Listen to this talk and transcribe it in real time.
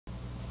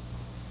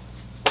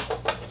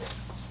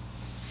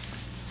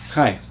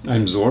Hi,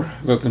 I'm Zor.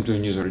 Welcome to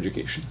Unizor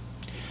Education.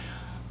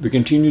 We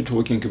continue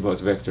talking about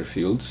vector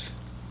fields.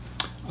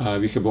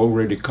 We have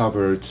already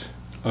covered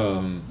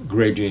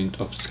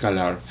gradient of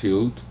scalar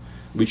field,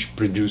 which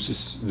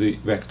produces the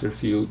vector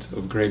field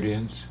of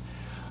gradients.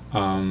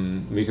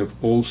 We have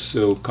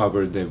also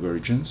covered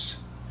divergence.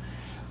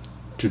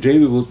 Today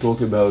we will talk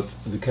about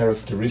the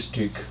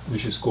characteristic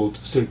which is called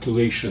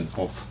circulation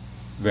of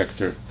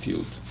vector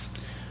field.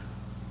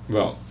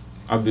 Well,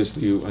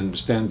 obviously you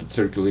understand that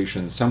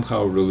circulation is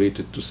somehow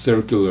related to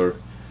circular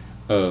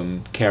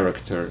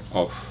character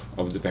of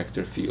the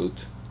vector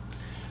field.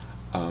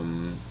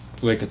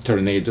 Like a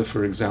tornado,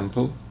 for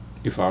example,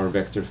 if our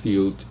vector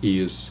field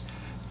is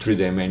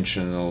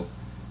three-dimensional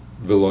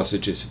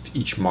velocities of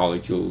each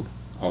molecule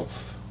of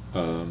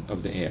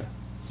the air,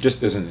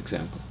 just as an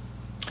example.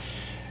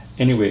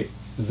 Anyway,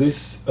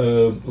 this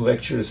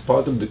lecture is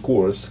part of the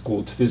course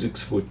called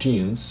Physics for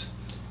Teens.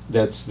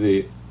 That's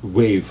the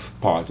wave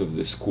part of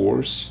this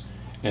course,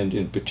 and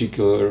in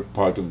particular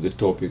part of the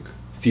topic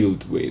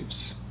field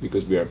waves,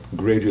 because we are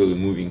gradually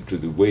moving to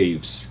the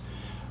waves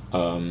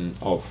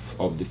of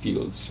the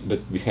fields, but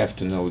we have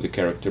to know the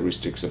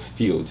characteristics of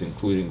fields,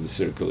 including the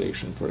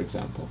circulation, for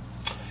example.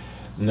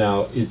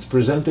 Now, it's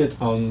presented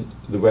on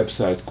the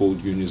website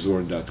called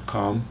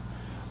Unizor.com.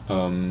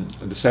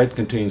 The site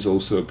contains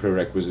also a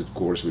prerequisite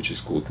course which is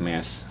called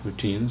Math for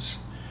Teens.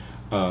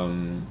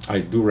 I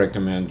do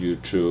recommend you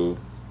to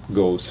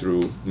go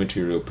through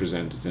material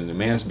presented in the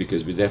math,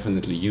 because we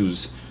definitely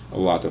use a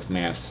lot of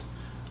math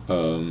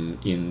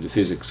in the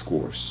physics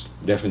course,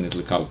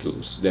 definitely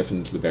calculus,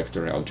 definitely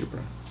vector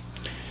algebra,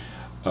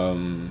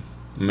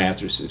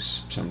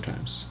 matrices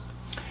sometimes.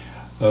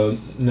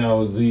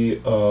 Now the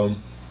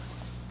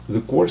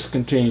course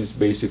contains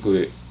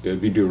basically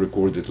video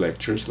recorded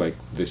lectures like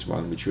this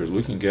one which you're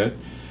looking at,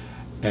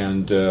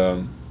 and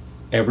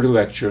every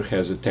lecture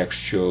has a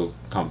textual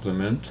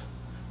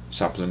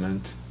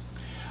supplement.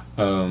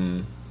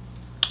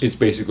 It's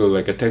basically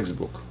like a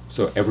textbook,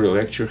 so every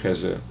lecture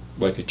has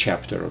like a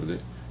chapter of the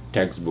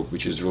textbook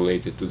which is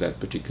related to that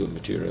particular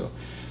material.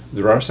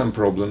 There are some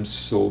problems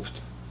solved,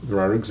 there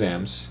are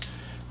exams.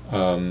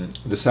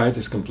 The site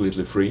is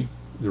completely free,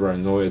 there are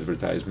no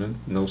advertisement,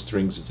 no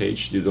strings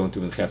attached, you don't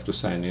even have to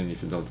sign in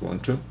if you don't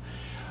want to.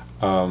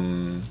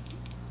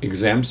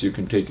 Exams, you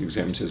can take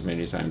exams as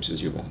many times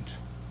as you want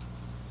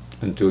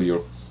until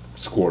your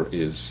score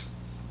is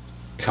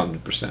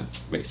 100%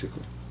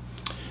 basically.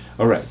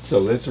 Alright, so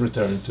let's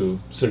return to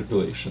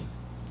circulation.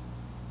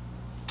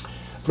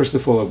 First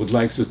of all, I would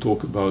like to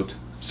talk about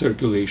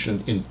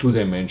circulation in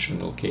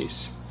two-dimensional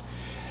case,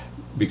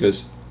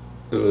 because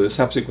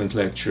subsequent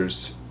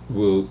lectures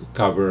will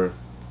cover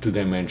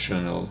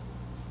two-dimensional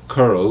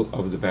curl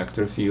of the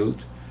vector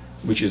field,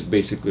 which is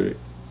basically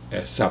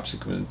a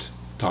subsequent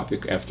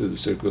topic after the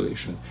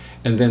circulation,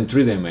 and then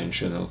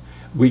three-dimensional,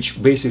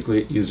 which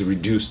basically is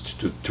reduced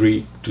to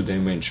three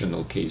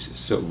two-dimensional cases.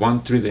 So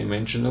one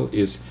three-dimensional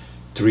is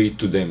three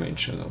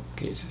two-dimensional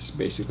cases.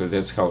 Basically,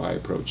 that's how I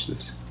approach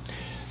this.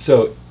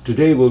 So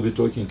today we'll be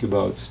talking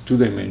about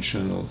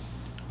two-dimensional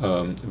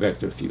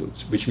vector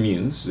fields, which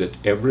means that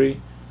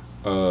every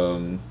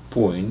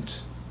point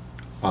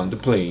on the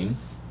plane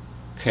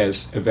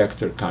has a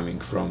vector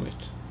coming from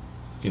it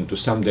into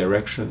some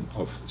direction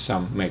of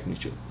some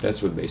magnitude.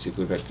 That's what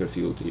basically vector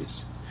field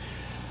is.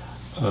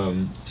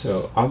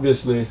 So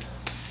obviously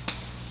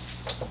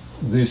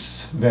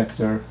this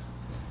vector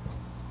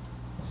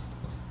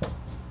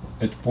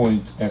at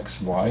point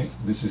xy,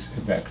 this is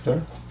a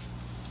vector.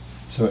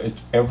 So at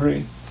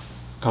every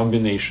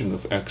combination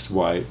of x,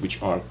 y, which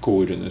are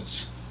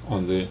coordinates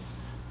on the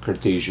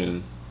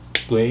Cartesian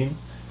plane,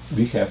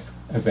 we have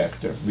a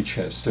vector which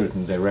has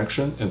certain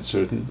direction and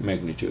certain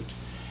magnitude.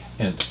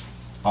 And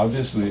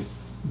obviously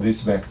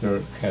this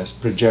vector has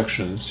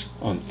projections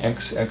on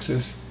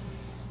x-axis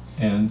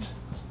and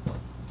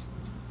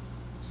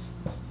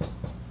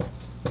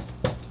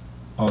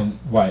on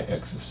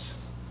y-axis.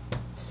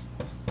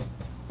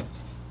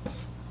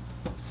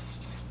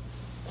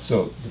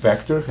 So the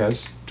vector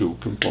has two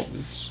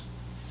components,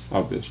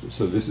 obviously.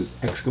 So this is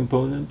x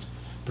component,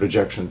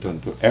 projection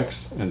onto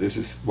x, and this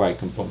is y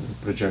component,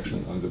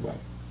 projection on the y.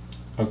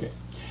 Okay.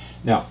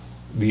 Now,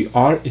 we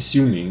are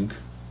assuming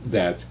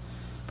that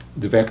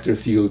the vector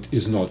field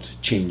is not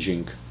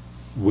changing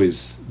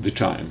with the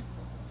time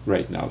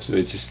right now. So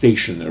it's a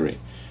stationary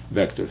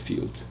vector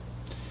field.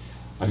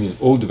 I mean,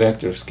 all the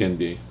vectors can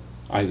be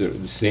either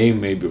the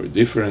same, maybe, or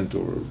different,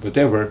 or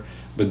whatever,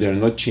 but they're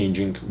not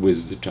changing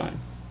with the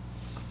time.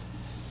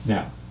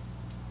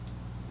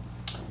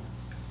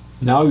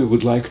 Now we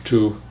would like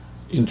to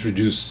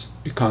introduce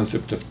a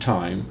concept of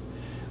time,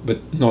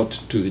 but not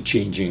to the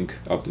changing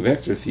of the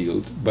vector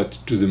field, but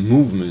to the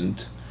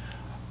movement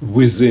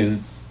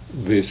within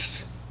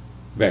this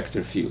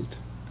vector field.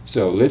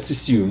 So let's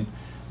assume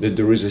that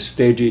there is a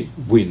steady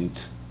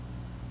wind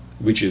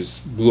which is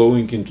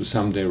blowing into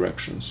some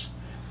directions,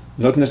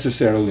 not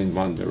necessarily in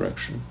one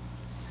direction.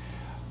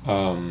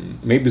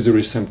 Maybe there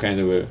is some kind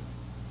of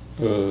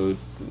a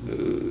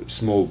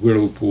small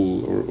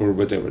whirlpool or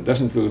whatever,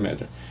 doesn't really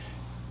matter.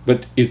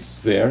 but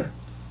it's there.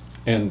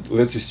 And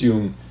let's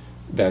assume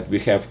that we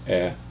have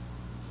a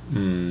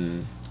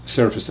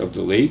surface of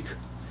the lake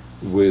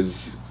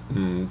with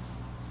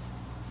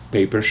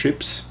paper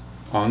ships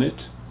on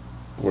it,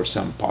 or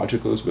some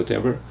particles,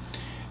 whatever,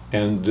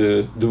 and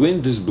the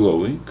wind is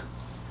blowing,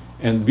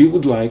 and we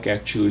would like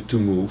actually to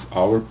move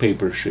our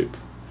paper ship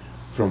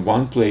from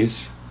one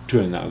place to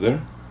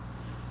another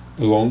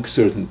along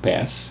certain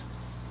paths,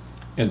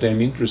 and I'm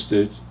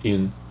interested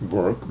in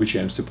work which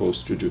I'm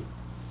supposed to do.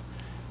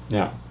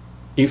 Now,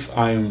 if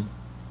I'm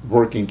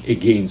working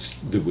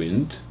against the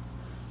wind,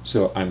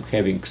 so I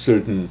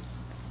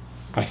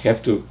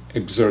have to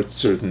exert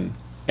certain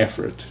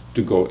effort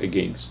to go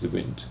against the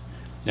wind.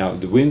 Now,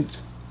 the wind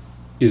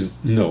is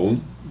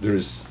known, there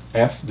is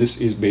F,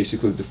 this is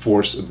basically the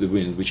force of the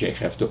wind which I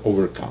have to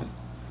overcome.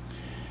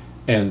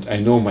 And I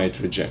know my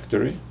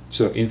trajectory,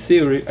 so in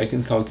theory I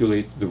can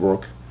calculate the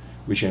work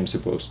which I'm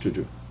supposed to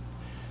do.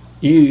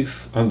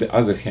 If, on the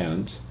other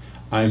hand,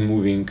 I'm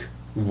moving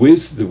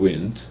with the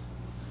wind,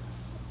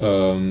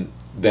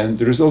 then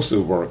there is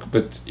also work,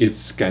 but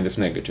it's kind of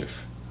negative.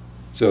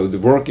 So the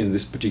work in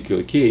this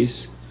particular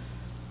case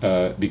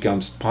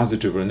becomes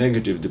positive or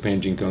negative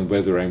depending on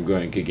whether I'm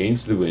going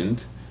against the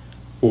wind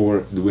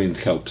or the wind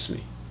helps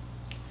me.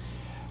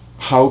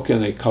 How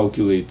can I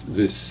calculate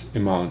this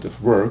amount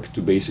of work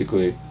to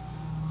basically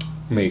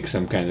make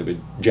some kind of a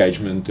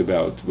judgment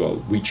about, well,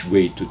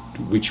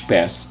 which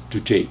path to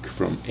take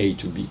from A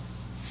to B?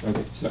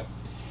 Okay, so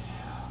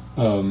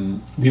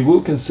we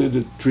will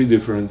consider three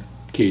different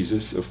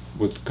cases of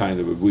what kind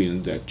of a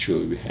wind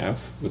actually we have,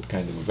 what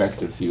kind of a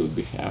vector field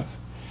we have.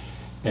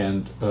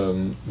 And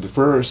the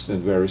first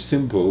and very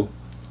simple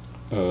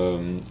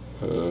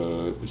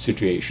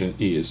situation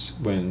is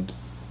when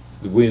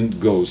the wind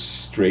goes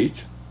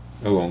straight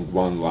along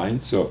one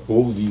line, so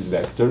all these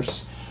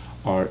vectors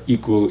are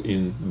equal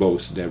in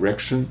both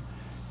direction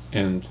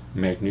and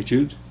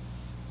magnitude,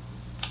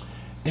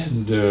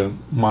 and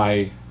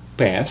my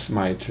path,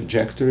 my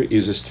trajectory,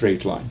 is a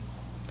straight line.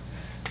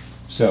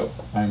 So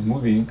I'm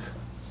moving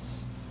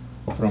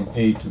from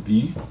A to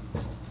B,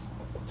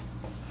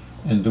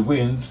 and the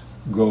wind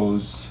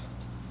goes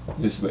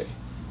this way.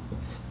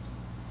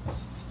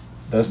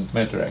 Doesn't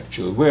matter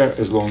actually where,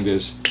 as long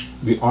as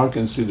we are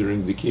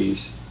considering the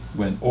case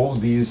when all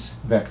these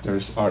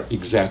vectors are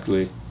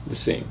exactly the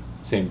same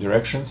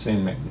direction,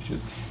 same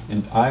magnitude,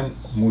 and I'm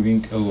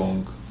moving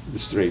along the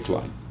straight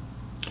line.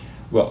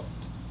 Well,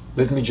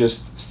 let me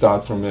just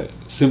start from a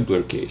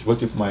simpler case.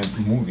 What if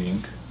I'm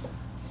moving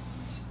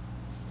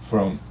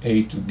from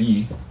A to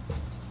B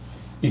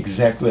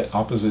exactly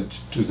opposite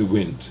to the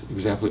wind,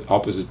 exactly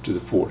opposite to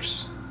the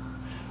force?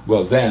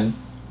 Well, then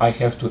I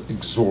have to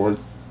exert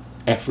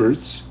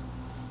efforts.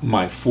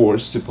 My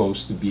force is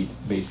supposed to be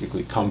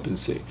basically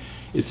compensate.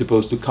 It's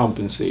supposed to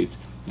compensate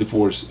the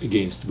force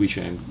against which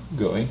I'm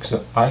going.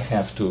 So I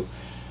have to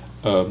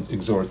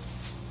exert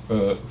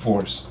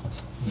force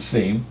the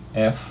same,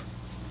 F,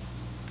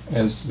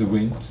 as the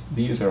wind.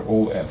 These are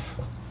all F.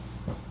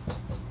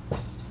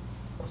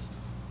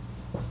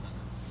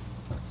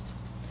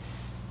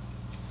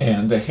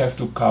 And I have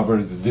to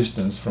cover the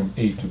distance from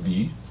A to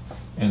B,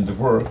 and the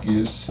work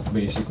is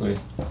basically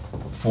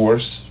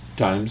force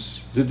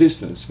times the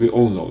distance. We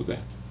all know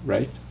that,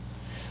 right?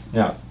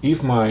 Now,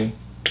 if my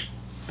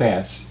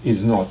path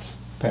is not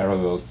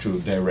parallel to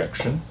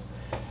direction,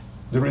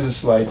 there is a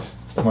slight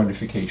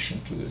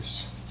modification to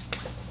this.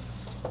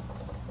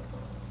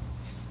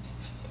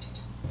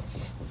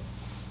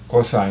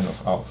 Cosine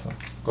of alpha,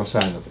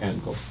 cosine of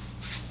angle.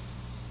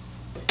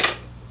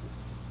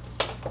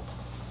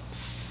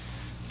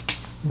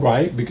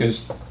 Why?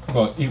 Because,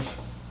 well, if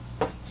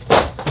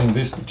in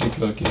this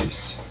particular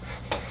case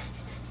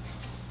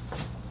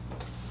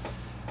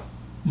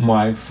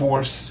my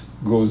force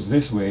goes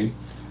this way,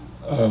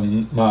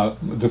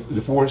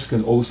 the force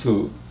can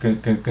also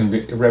can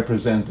be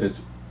represented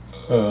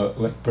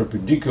like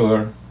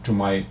perpendicular to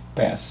my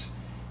path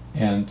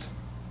and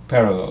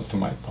parallel to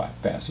my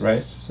path,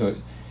 right? So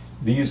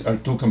these are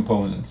two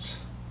components.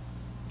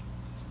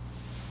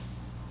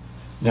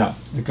 Now,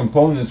 the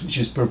components which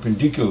is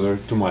perpendicular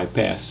to my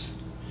path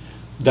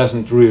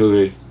doesn't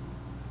really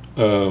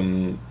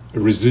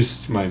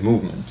resist my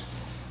movement,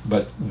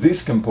 but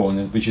this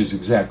component, which is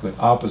exactly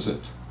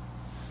opposite,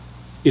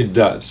 it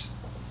does.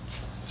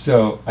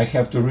 So I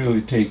have to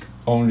really take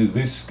only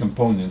this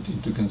component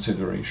into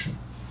consideration.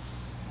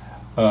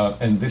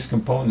 And this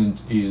component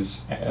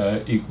is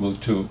equal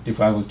to,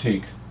 if I will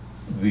take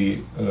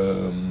the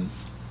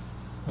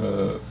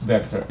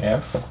vector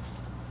F,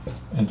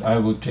 and I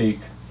will take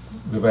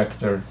the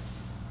vector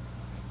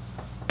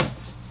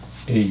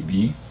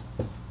AB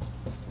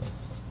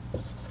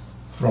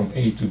from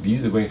A to B,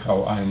 the way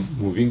how I'm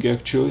moving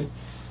actually,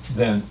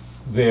 then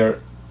their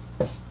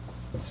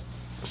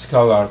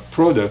scalar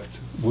product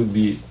would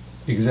be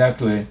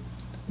exactly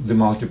the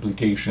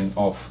multiplication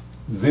of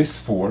this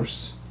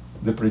force,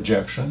 the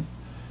projection,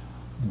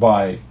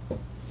 by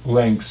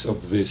lengths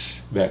of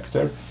this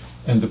vector,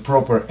 and the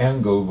proper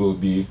angle will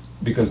be,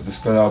 because the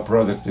scalar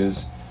product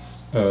is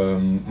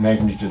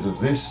magnitude of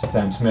this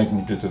times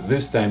magnitude of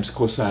this times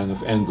cosine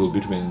of angle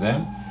between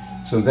them.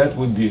 So that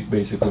would be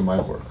basically my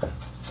work,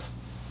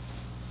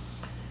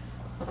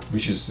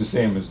 which is the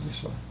same as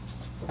this one.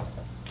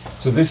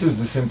 So this is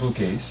the simple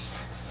case.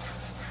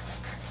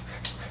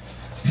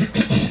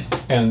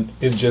 And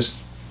it's just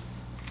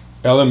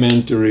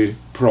elementary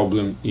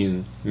problem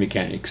in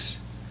mechanics.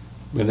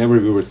 Whenever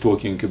we were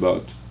talking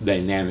about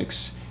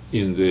dynamics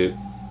in the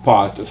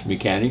part of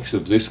mechanics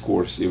of this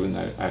course, even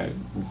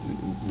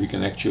we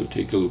can actually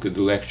take a look at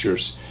the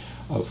lectures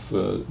of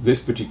this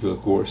particular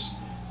course.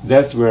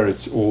 That's where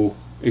it's all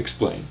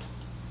explained.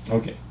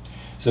 Okay,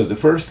 so the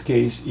first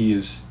case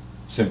is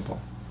simple.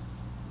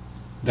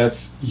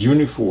 That's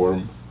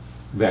uniform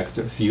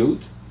vector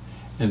field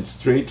and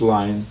straight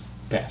line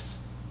path.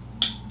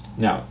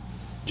 Now,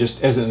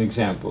 just as an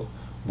example,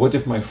 what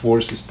if my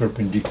force is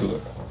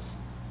perpendicular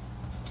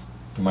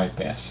to my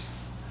path?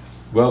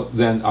 Well,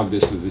 then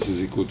obviously this is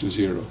equal to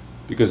 0,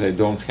 because I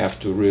don't have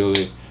to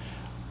really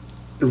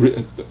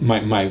my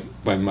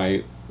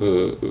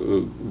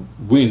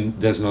wind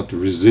does not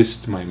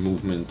resist my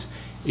movement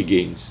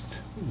against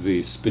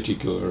this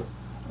particular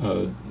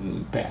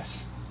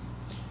path.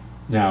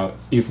 Now,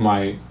 if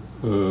my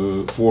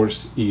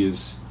force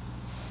is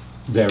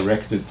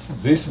directed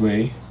this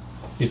way,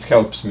 it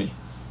helps me.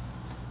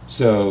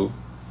 So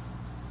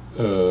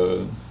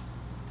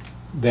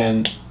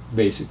then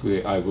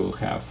basically I will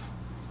have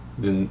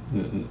the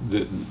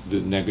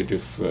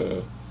negative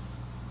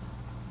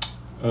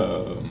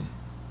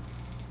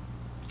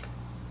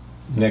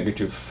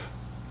negative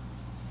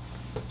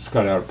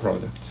scalar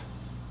product.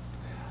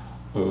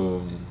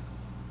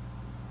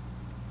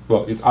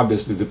 Well, it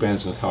obviously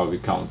depends on how we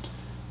count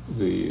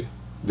the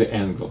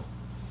angle.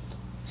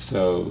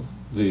 So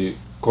the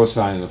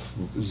cosine of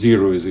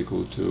 0 is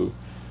equal to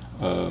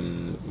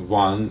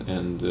 1,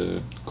 and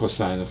the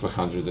cosine of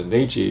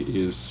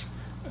 180 is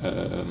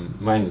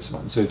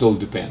 -1. So it all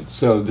depends.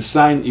 So the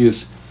sign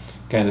is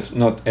kind of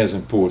not as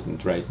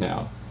important right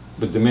now,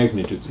 but the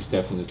magnitude is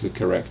definitely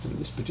correct in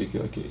this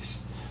particular case.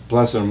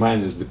 Plus or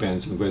minus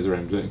depends on whether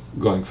I'm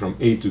going from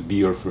A to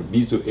B or from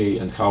B to A,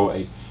 and how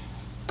I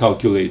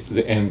calculate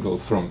the angle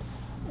from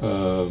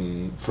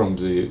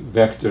the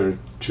vector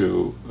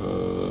to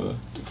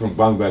from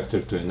one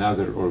vector to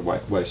another, or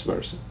vice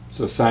versa.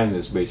 So sign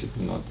is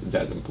basically not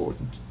that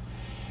important.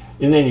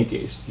 In any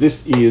case,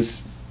 this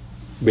is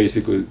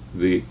basically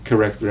the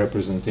correct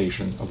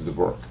representation of the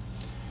work,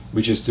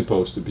 which is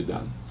supposed to be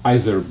done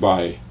either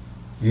by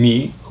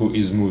me, who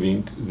is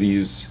moving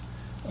these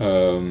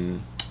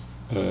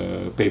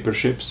paper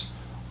ships,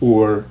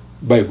 or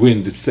by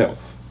wind itself.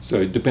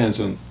 So it depends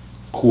on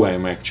who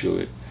I'm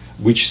actually,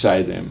 which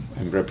side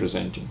I'm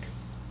representing.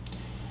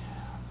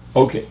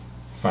 Okay,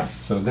 fine.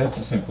 So that's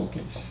a simple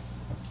case.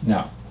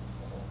 Now,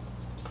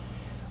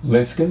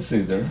 let's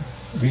consider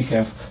we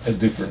have a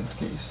different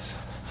case.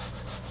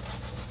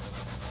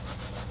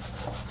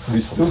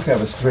 We still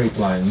have a straight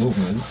line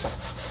movement,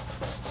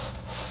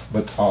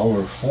 but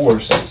our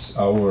forces,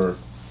 our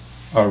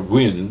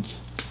wind,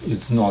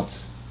 it's not.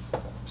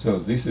 So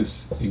this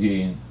is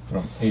again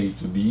from A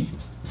to B,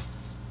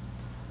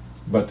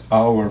 but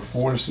our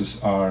forces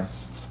are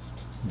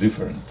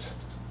different.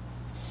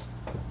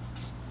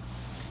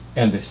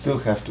 And I still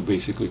have to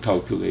basically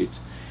calculate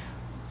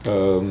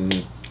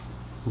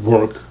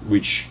work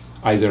which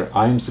either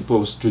I'm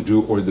supposed to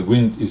do or the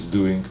wind is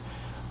doing,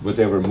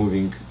 whatever,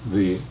 moving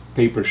the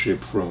paper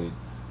ship from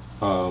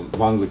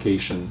one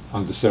location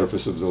on the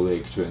surface of the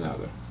lake to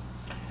another.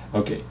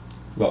 Okay,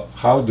 well,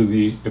 how do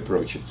we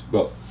approach it?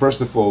 Well,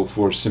 first of all,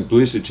 for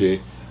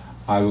simplicity,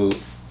 I will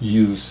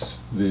use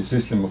the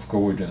system of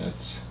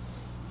coordinates.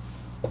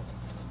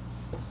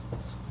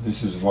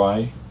 This is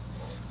y,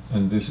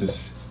 and this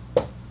is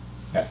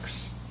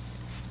x.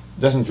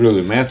 Doesn't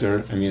really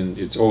matter. I mean,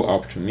 it's all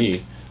up to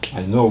me.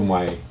 I know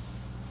my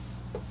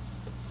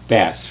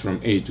path from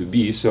A to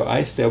B, so I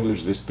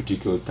establish this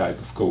particular type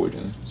of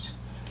coordinates.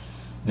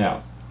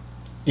 Now,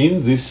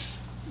 in these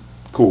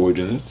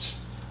coordinates,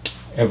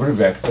 every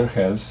vector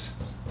has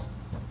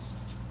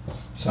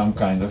some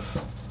kind of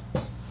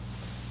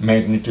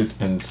magnitude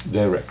and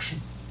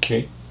direction.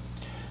 Okay?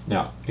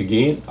 Now,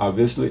 again,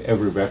 obviously,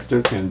 every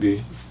vector can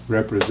be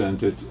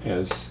represented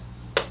as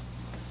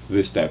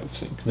this type of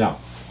thing. Now,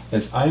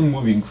 as I'm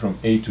moving from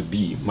A to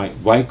B, my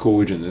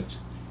y-coordinate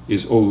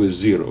is always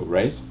 0,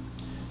 right?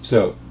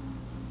 So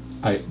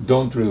I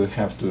don't really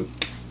have to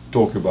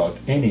talk about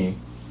any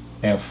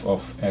f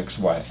of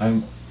xy.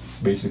 I'm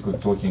basically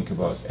talking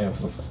about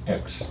f of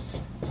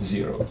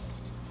x0.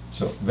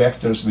 So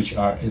vectors which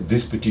are at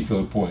this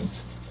particular point,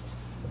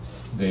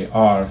 they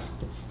are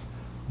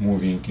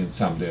moving in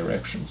some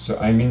direction. So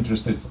I'm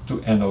interested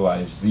to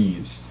analyze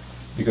these,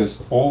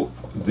 because all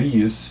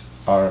these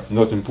are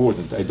not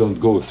important. I don't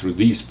go through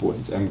these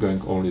points. I'm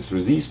going only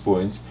through these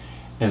points,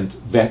 and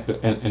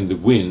the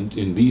wind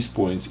in these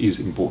points is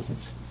important.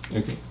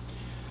 Okay.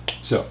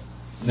 So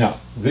now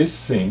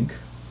this thing,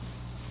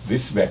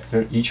 this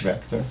vector, each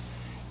vector,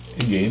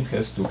 again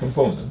has two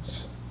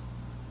components.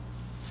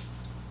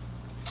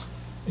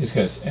 It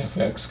has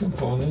fx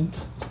component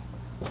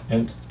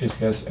and it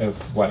has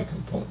fy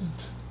component,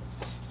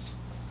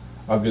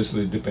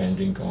 obviously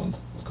depending on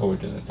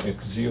coordinate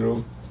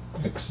x0,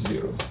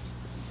 x0.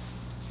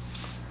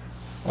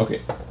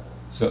 Okay,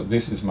 so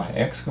this is my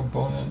x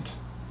component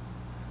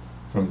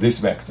from this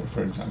vector,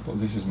 for example.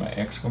 This is my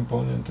x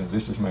component and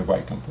this is my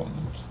y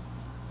component.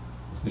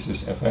 This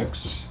is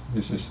fx,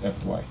 this is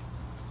fy.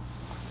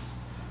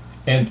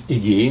 And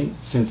again,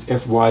 since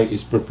fy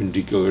is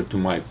perpendicular to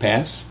my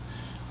path,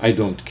 I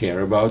don't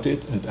care about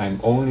it, and I'm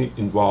only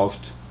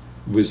involved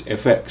with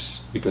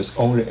fx, because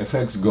only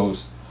fx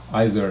goes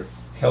either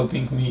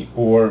helping me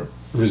or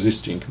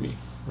resisting me,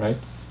 right?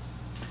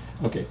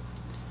 Okay,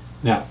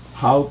 now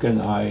how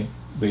can I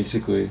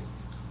basically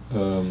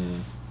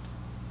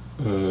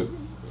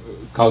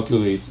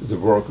calculate the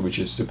work which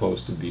is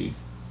supposed to be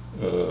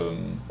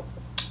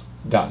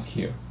done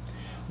here?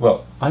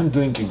 Well, I'm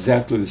doing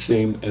exactly the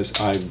same as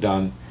I've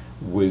done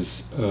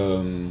with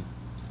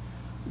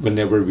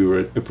whenever we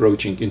were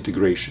approaching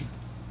integration.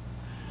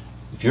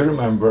 If you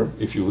remember,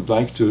 if you would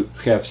like to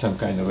have some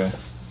kind of a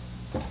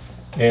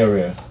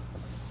area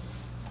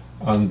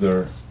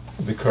under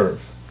the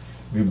curve,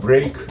 we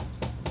break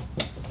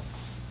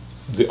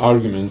the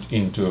argument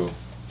into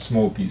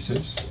small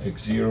pieces,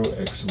 x0,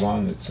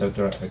 x1,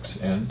 etc.,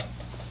 xn.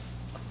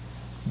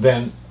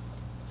 Then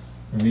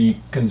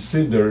we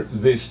consider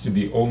this to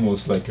be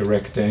almost like a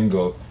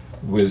rectangle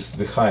with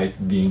the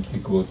height being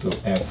equal to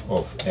f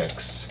of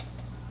x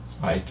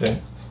ita,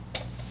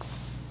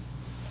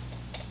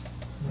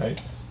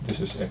 right? This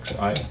is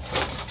xi.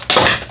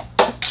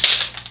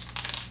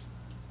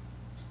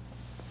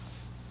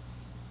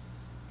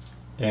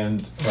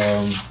 And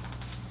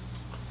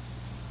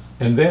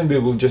then we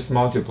will just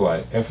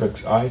multiply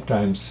fxi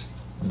times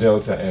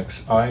delta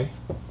xi,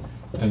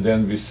 and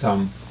then we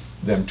sum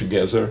them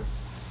together,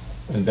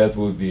 and that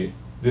will be,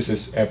 this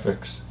is f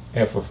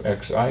of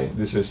xi,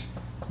 this is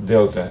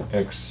delta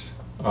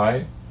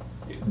xi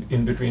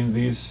in between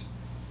these,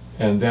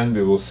 and then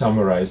we will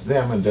summarize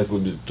them, and that will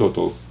be the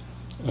total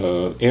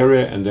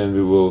area, and then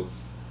we will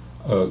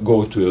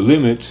go to a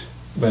limit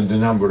when the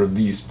number of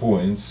these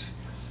points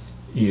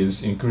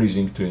is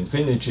increasing to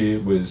infinity,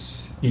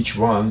 with each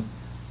one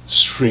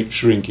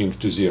shrinking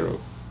to 0.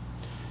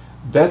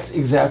 That's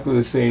exactly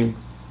the same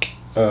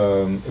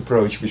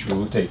approach which we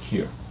will take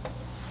here.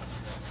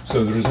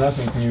 So there is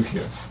nothing new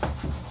here.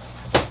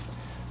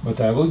 What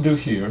I will do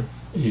here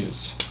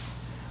is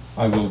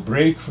I will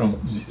break from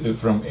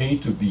A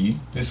to B.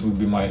 This would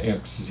be my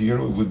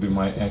x0, it would be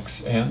my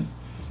xn,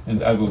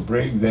 and I will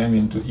break them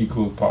into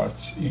equal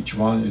parts. Each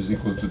one is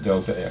equal to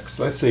delta x.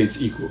 Let's say it's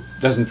equal.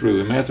 Doesn't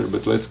really matter,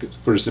 but let's,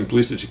 for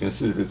simplicity,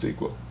 consider it's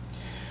equal.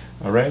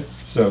 All right,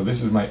 so this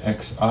is my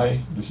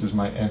xi, this is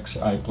my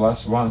xi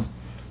plus 1,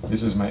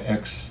 this is my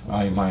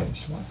xi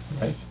minus 1,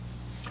 right?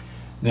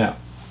 Now,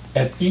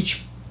 at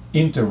each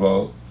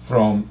interval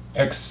from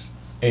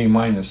xa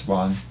minus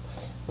 1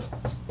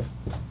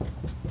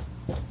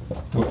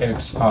 to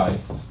xi,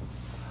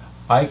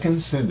 I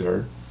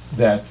consider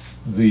that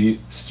the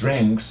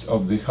strength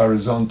of the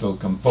horizontal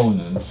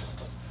component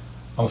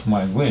of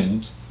my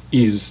wind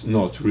is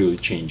not really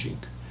changing.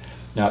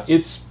 Now,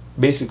 it's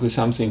basically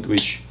something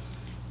which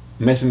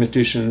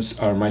mathematicians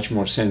are much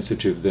more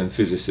sensitive than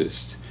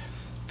physicists.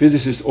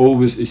 Physicists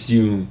always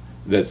assume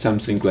that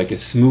something like a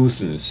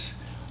smoothness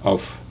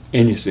of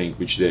anything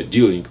which they're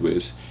dealing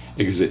with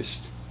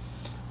exists.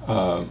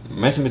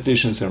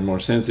 Mathematicians are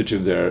more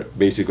sensitive. They're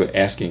basically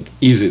asking,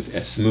 is it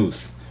a smooth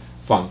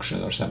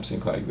function or something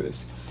like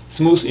this?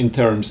 Smooth in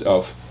terms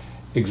of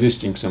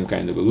existing some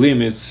kind of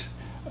limits,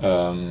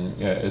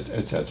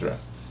 etc.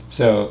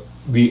 So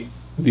we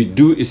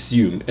do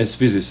assume, as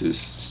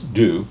physicists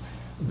do,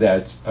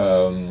 that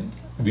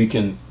we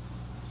can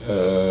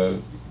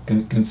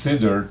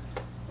consider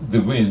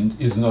the wind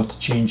is not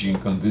changing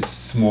on this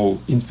small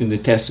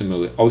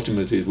infinitesimal,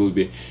 ultimately it will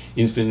be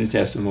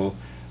infinitesimal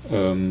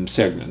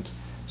segment.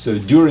 So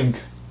during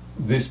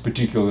this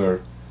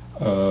particular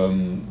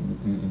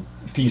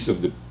piece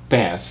of the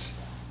path,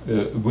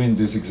 wind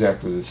is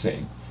exactly the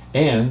same,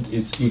 and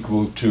it's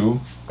equal to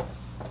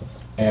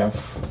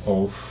f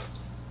of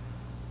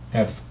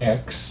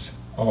fx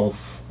of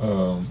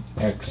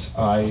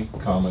xi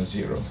comma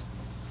 0.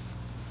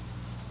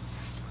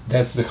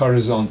 That's the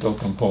horizontal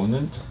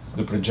component,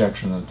 the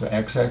projection onto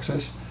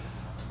x-axis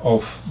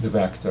of the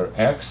vector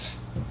x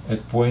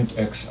at point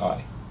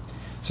xi.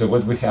 So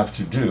what we have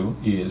to do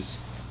is,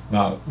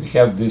 now we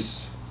have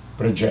this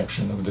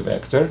projection of the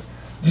vector,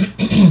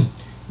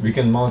 we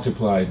can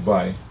multiply it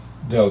by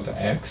delta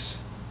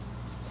x.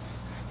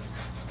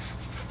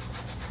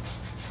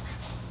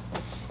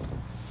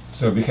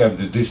 So we have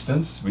the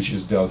distance, which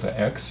is delta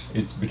x,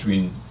 it's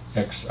between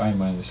xi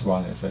minus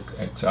 1 and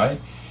xi.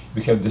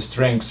 We have the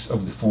strength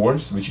of the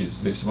force, which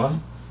is this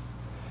one,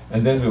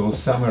 and then we will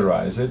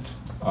summarize it,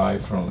 I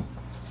from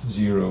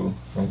 0,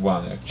 from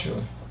 1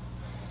 actually,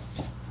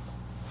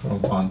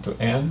 from 1 to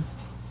n,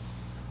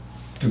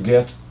 to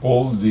get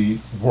all the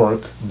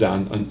work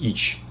done on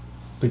each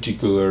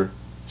particular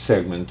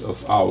segment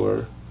of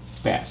our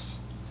path.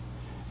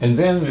 And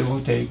then we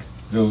will take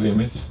the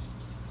limit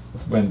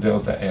when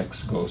delta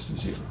x goes to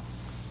 0.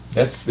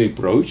 That's the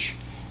approach.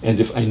 And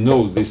if I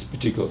know this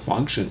particular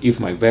function, if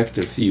my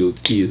vector field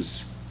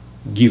is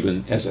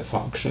given as a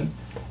function,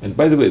 and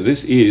by the way,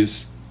 this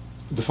is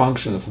the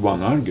function of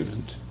one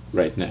argument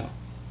right now,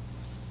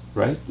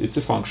 right? It's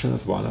a function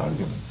of one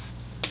argument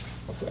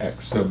of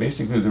x. So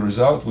basically the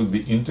result would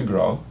be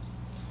integral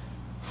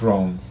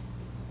from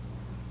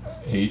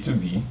a to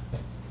b,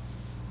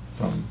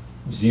 from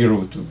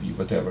 0 to b,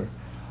 whatever,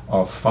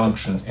 of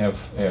function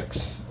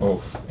fx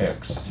of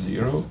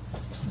x0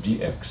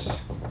 dx.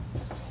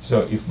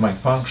 So if my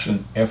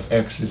function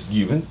fx is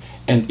given,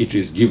 and it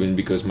is given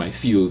because my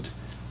field,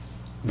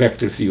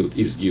 vector field,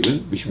 is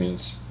given, which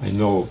means I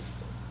know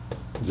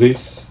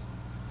this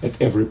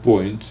at every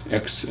point,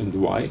 x and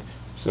y,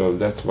 so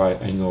that's why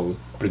I know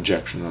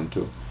projection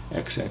onto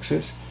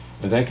x-axis,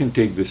 and I can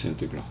take this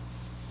integral.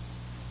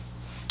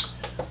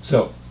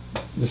 So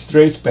the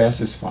straight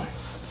path is fine.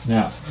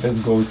 Now let's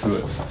go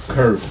to a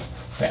curved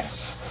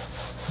path,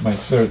 my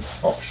third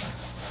option.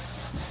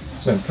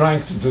 So I'm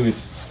trying to do it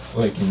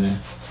like in a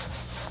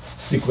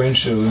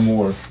sequentially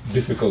more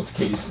difficult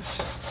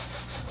cases.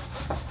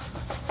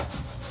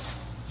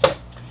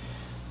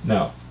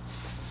 Now,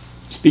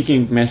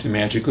 speaking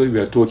mathematically, we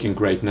are talking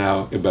right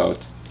now about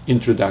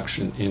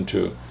introduction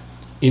into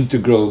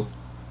integral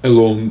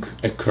along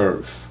a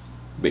curve,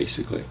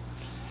 basically,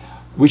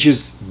 which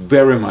is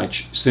very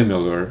much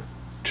similar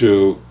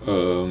to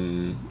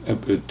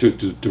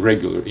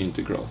regular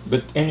integral.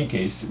 But in any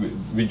case,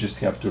 we just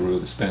have to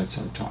really spend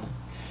some time.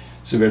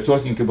 So we're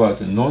talking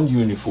about a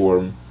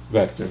non-uniform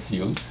vector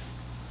field,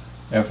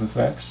 f of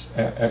x,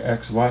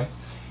 xy,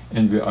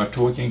 and we are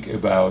talking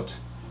about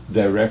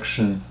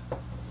direction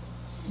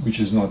which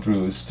is not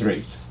really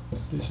straight.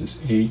 This is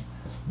A,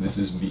 this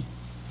is B.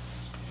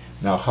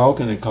 Now how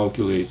can I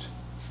calculate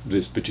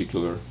this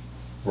particular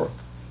work?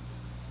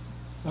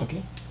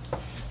 Okay.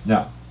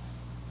 Now,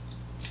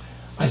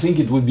 I think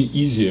it would be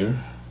easier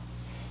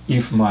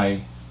if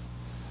my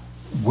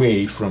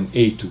way from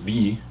A to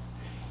B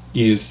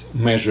is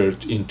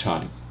measured in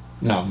time.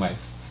 Now my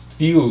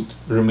field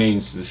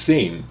remains the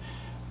same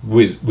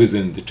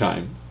within the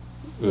time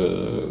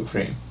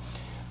frame,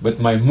 but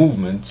my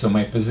movement, so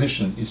my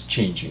position, is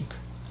changing.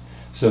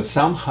 So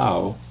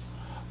somehow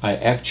I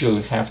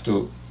actually have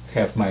to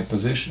have my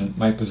position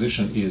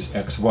is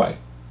xy,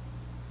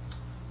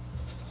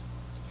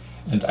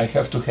 and I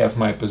have to have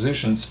my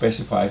position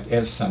specified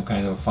as some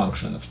kind of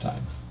function of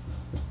time.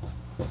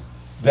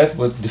 That's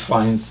what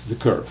defines the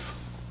curve.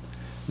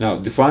 Now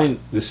define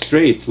the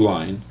straight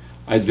line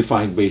I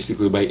define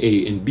basically by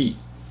A and B,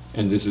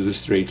 and this is a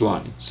straight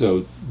line.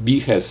 So B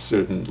has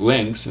certain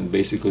lengths, and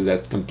basically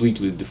that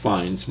completely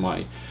defines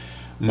my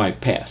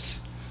path.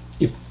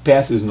 If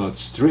path is not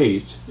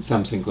straight,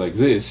 something like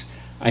this,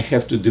 I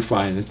have to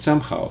define it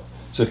somehow.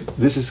 So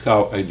this is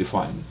how I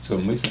define it. So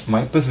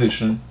my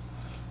position,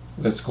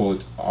 let's call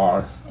it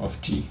r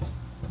of t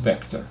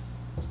vector,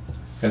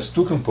 has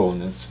two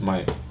components: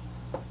 my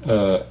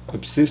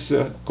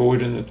abscissa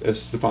coordinate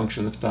as the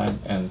function of time,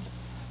 and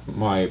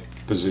my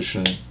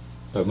position,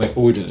 my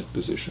ordinate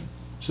position.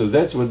 So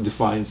that's what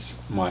defines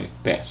my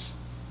path.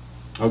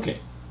 Okay.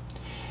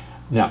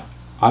 Now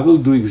I will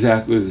do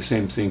exactly the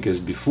same thing as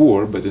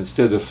before, but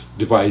instead of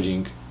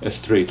dividing a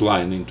straight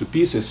line into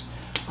pieces,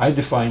 I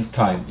define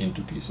time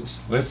into pieces.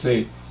 Let's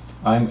say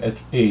I'm at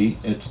A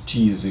at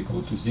t is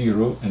equal to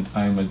 0, and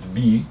I'm at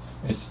B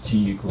at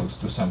t equals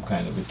to some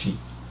kind of a t.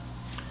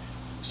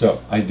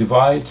 So I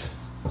divide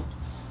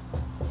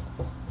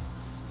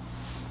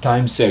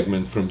time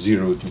segment from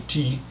 0 to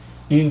t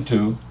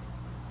into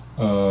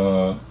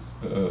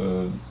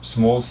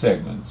small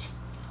segments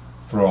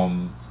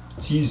from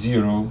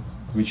t0,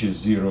 which is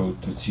 0,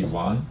 to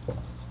t1,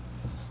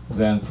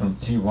 then from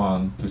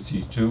t1 to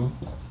t2,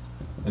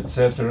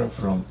 etc.,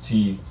 from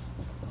tn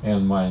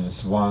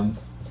minus 1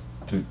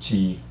 to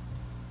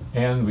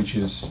tn, which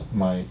is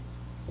my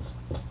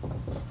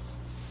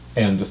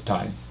end of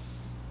time.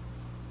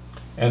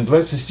 And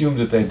let's assume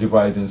that I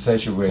divide in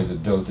such a way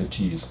that delta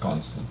t is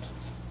constant.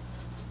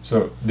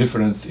 So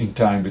difference in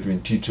time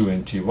between t2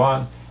 and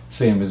t1,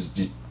 same as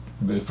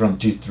from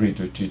t3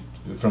 to t,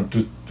 from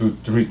 2 to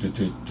 3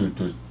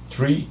 to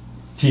 3,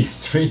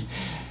 t3,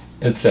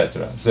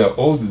 etc. So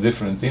all the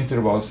different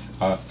intervals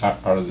are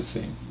the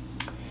same.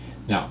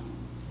 Now,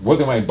 what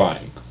am I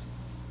buying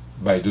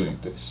by doing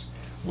this?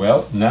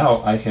 Well,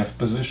 now I have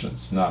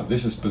positions. Now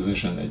this is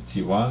position at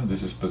t1,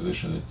 this is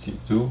position at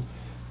t2,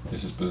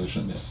 this is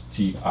position at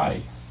ti.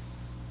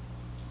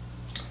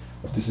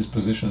 This is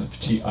position of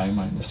ti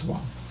minus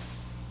 1,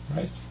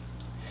 right?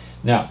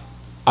 Now,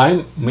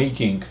 I'm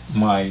making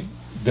my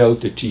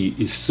delta t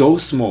is so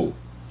small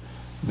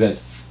that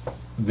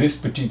this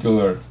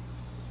particular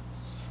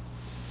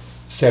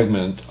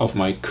segment of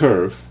my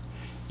curve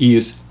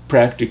is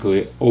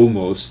practically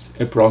almost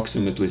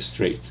approximately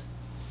straight.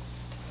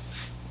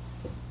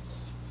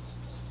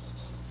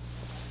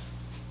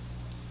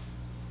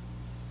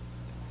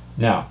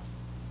 Now,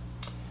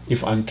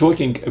 if I'm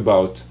talking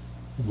about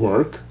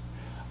work,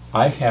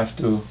 I have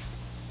to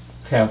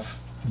have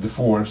the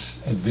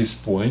force at this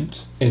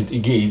point, and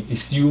again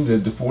assume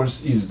that the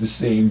force is the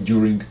same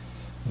during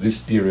this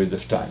period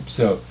of time.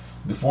 So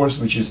the force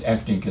which is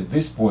acting at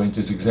this point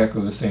is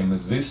exactly the same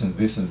as this and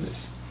this and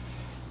this.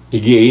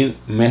 Again,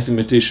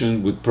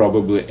 mathematician would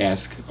probably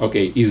ask,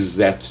 okay, is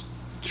that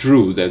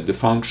true, that the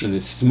function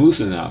is smooth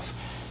enough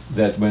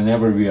that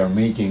whenever we are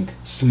making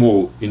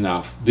small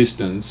enough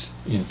distance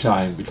in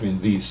time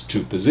between these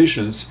two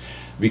positions,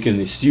 we can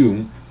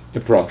assume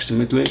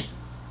approximately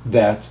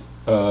that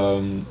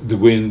the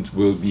wind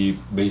will be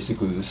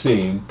basically the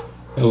same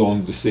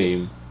along the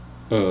same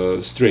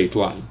straight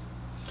line.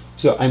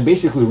 So I'm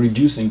basically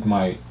reducing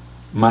my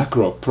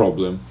macro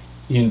problem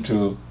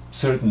into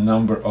certain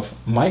number of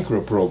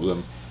micro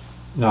problem.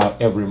 Now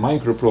every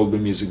micro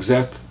problem is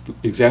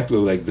exactly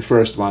like the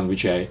first one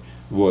which I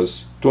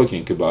was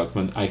talking about,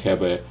 when I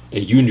have a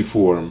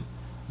uniform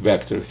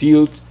vector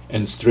field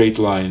and straight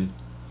line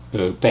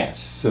path.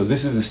 So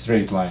this is a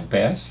straight line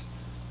path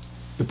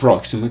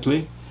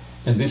approximately,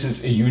 and this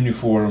is a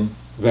uniform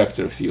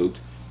vector field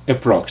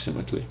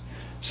approximately.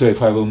 So if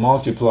I will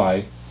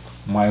multiply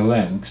my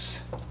lengths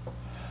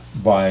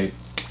by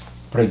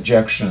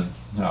projection,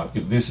 now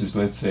if this is,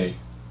 let's say,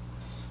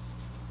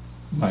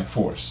 my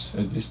force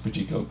at this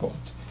particular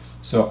point,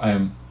 so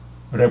I'm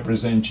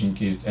representing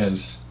it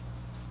as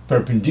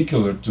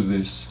perpendicular to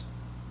this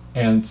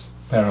and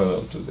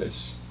parallel to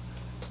this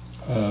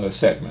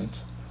segment.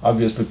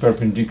 Obviously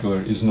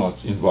perpendicular is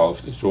not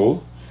involved at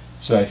all,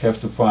 so I have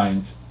to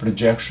find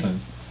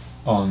projection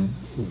on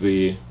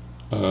the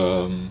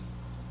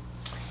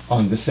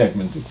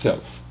segment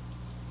itself.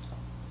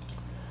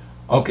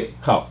 Okay,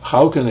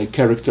 how can I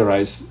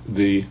characterize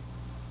the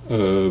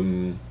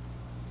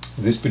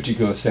this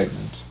particular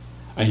segment?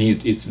 I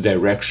need its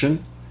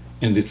direction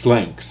and its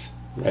length,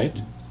 right?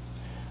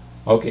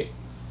 Okay.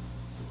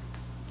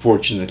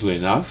 Fortunately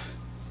enough,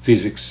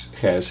 physics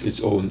has its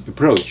own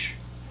approach.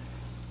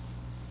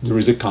 There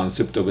is a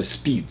concept of a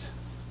speed.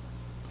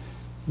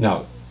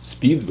 Now,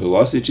 speed,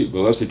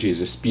 velocity is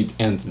a speed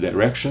and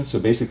direction, so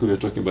basically we're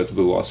talking about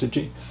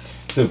velocity.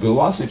 So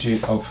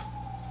velocity of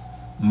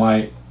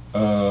my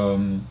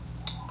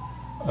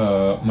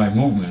my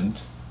movement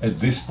at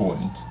this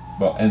point,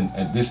 well, and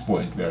at this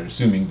point we are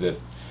assuming that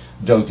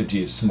delta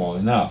t is small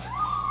enough,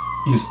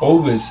 is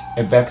always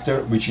a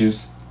vector which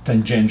is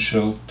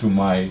tangential to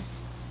my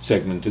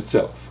segment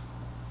itself.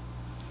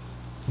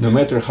 No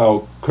matter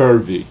how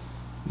curvy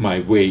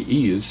my way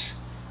is,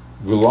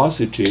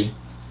 velocity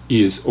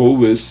is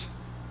always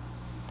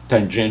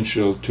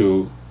tangential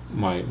to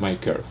my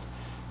curve.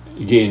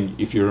 Again,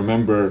 if you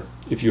remember,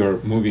 if you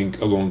are moving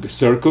along a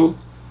circle,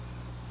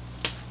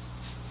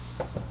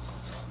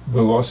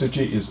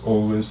 velocity is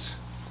always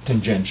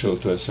tangential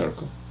to a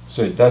circle.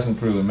 So it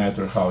doesn't really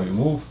matter how you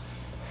move,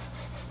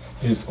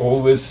 it's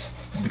always,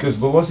 because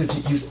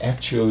velocity is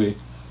actually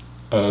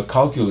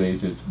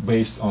calculated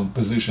based on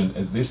position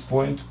at this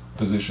point,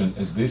 position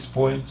at this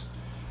point,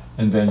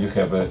 and then you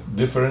have a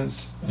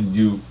difference, and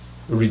you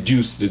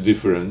reduce the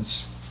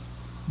difference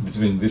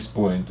between this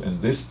point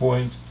and this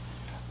point,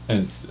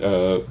 and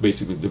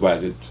basically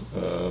divide it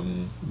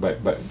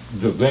by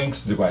the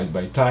length divided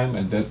by time,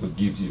 and that would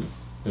give you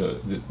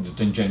the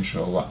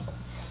tangential line.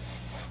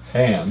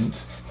 And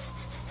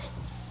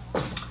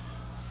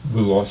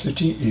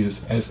velocity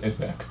is, as a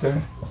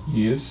vector,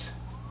 is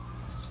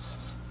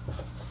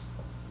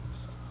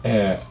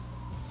a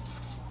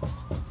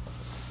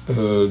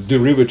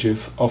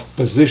derivative of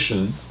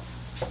position.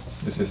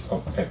 This is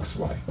of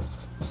xy,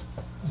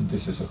 and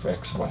this is of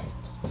xy.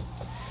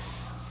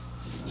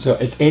 So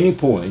at any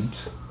point,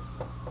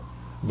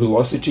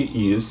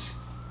 velocity is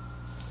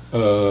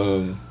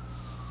a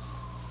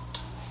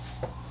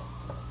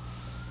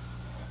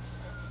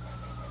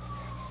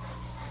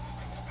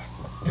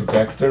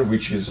vector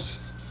which is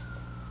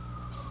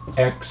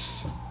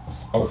x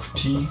of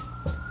t,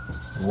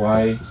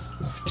 y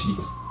of t.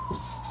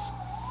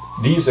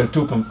 These are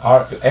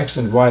x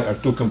and y are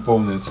two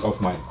components of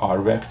my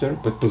r vector,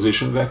 but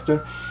position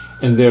vector,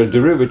 and their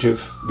derivative,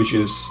 which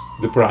is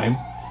the prime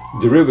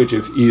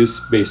derivative,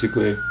 is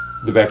basically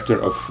the vector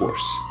of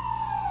force.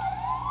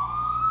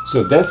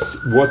 So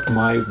that's what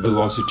my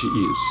velocity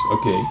is.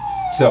 Okay,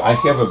 so I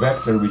have a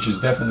vector which is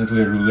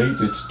definitely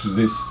related to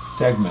this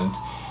segment,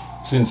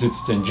 since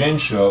it's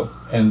tangential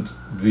and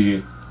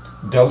the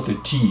delta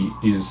t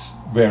is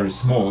very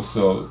small,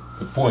 so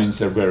the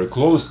points are very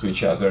close to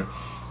each other,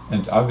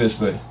 and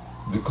obviously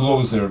the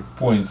closer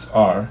points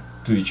are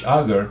to each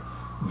other,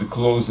 the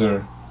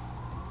closer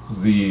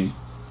the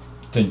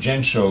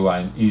tangential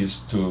line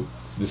is to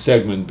the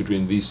segment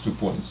between these 2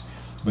 points.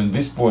 When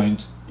this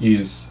point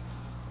is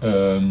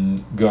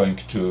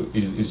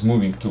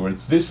moving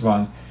towards this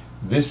one,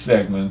 this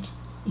segment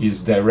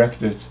is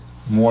directed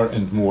more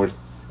and more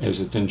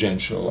as a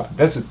tangential line.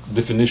 That's a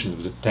definition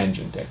of the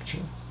tangent,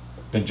 actually,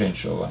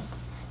 tangential line.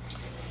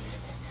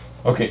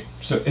 Okay,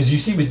 so as you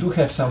see, we do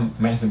have some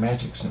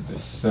mathematics in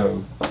this,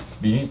 so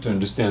we need to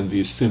understand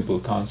these simple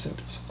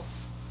concepts.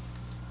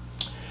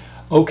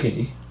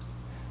 Okay,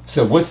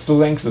 so what's the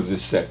length of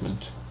this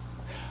segment?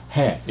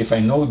 If I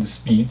know the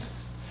speed,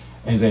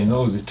 and I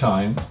know the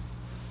time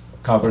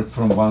covered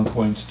from one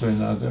point to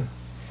another.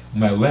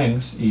 My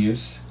length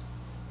is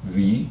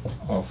v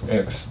of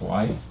x,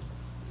 y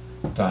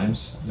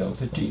times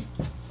delta t.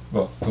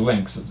 Well, the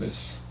length of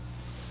this.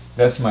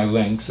 That's my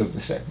length of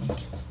the segment.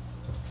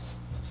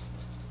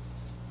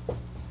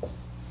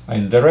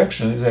 And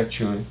direction is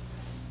actually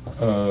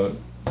the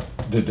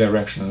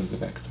direction of the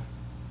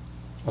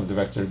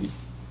vector v.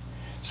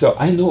 So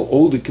I know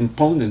all the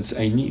components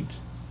I need.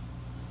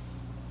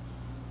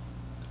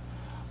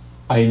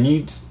 I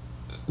need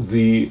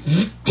the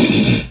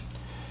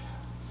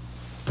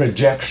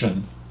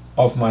projection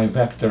of my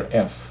vector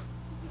f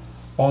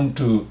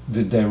onto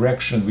the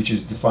direction which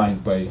is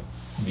defined by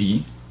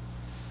v.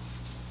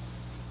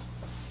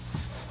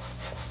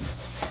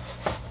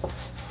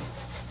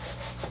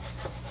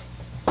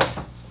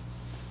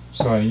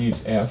 So I need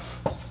f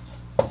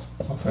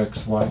of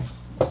x, y.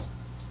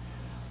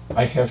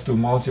 I have to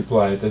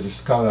multiply it as a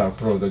scalar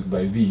product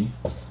by v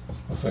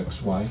of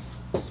x, y.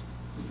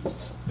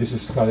 This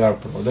is scalar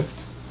product.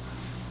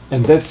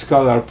 And that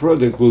scalar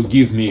product will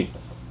give me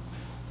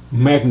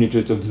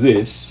magnitude of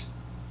this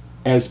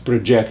as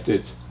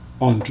projected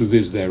onto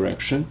this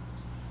direction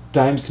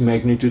times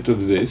magnitude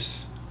of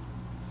this,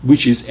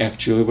 which is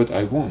actually what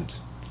I want.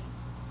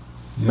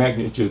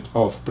 Magnitude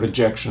of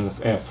projection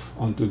of f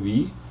onto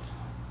v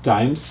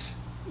times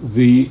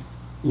the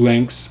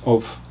length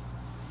of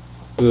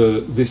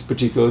this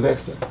particular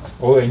vector.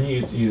 All I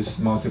need is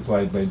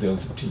multiplied by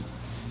delta t.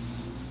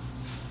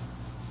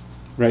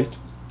 Right?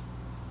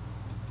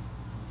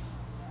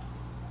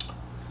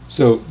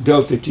 So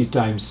delta t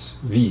times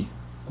v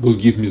will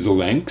give me the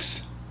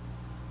length.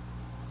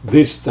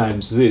 This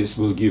times this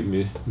will give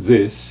me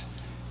this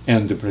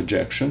and the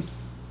projection.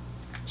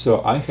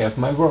 So I have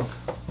my work.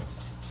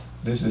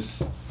 This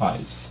is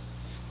i's,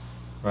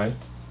 right?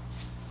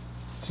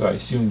 So I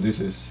assume this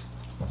is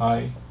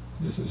I,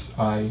 this is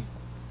I,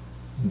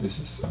 and this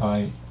is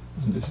I,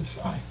 and this is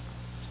I.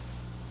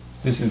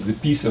 This is the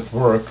piece of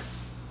work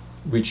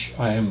which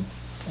I am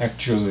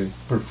actually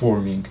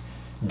performing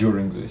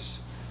during this.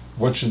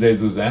 What should I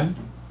do then?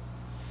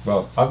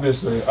 Well,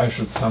 obviously I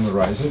should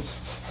summarize it.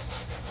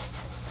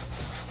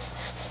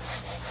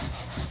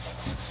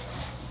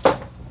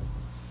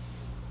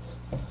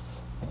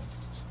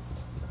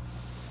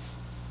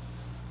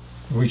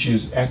 Which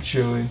is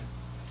actually,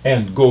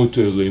 and go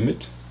to a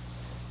limit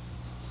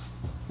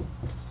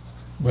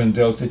when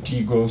delta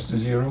t goes to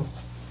 0,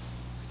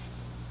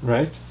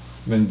 right?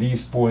 When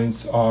these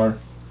points are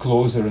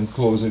closer and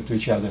closer to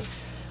each other,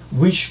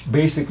 which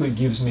basically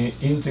gives me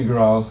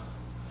integral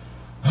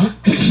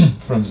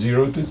from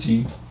 0 to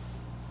t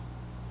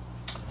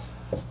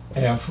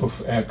f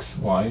of x,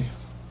 y,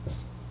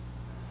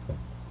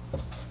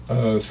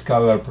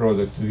 scalar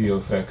product v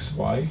of x,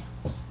 y,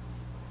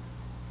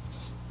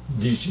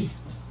 dt.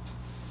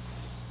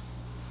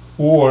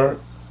 Or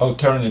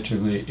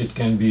alternatively, it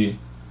can be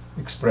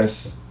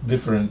expressed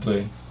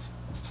differently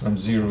from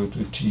 0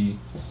 to t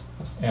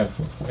f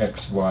of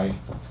x, y,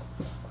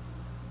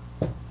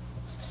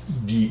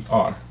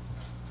 dr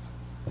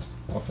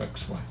of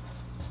x, y.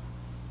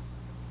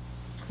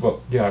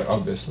 Well, dr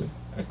obviously,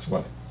 x,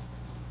 y.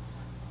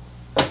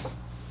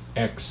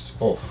 X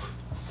of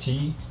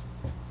t,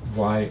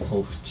 y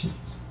of t.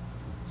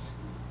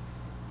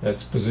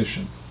 That's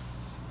position.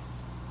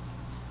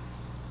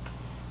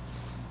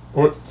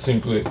 Or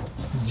simply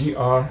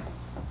dr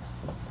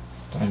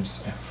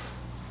times f.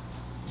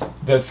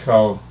 That's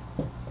how,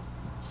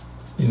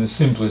 in the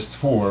simplest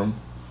form,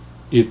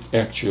 it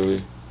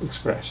actually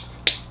expressed.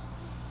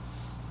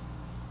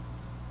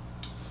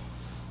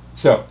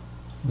 So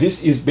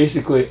this is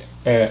basically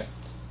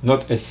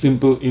not a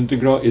simple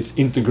integral, it's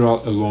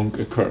integral along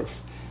a curve,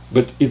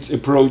 but it's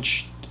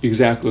approached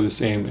exactly the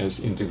same as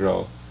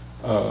integral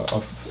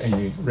of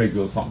any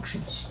regular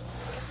functions.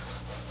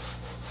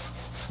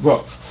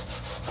 Well,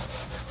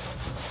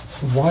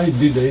 why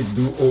did I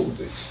do all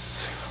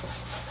this?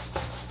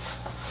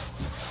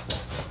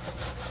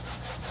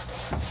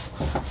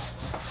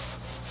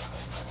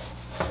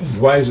 And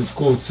why is it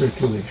called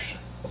circulation?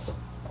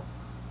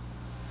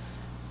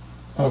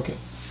 Okay.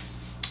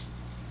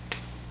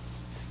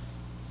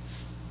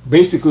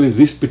 Basically,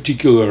 this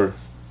particular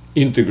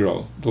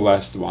integral, the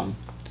last one,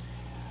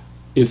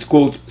 it's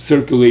called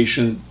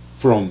circulation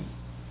from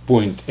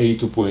point A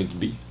to point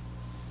B.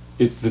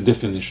 It's the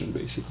definition,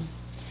 basically.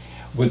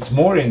 What's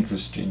more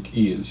interesting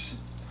is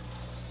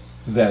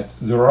that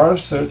there are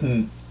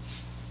certain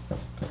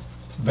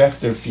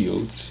vector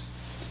fields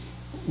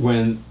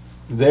when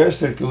their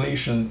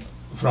circulation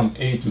from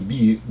A to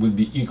B would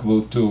be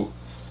equal to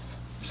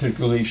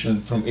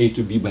circulation from A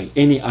to B by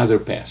any other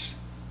path.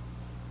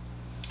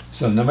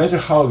 So no matter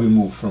how we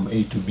move from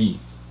A to B,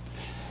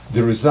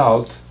 the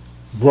result,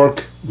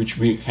 work which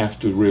we have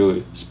to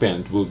really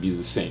spend, will be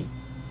the same.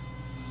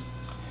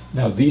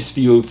 Now these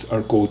fields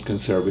are called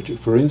conservative.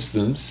 For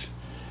instance,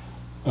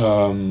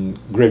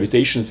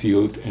 gravitation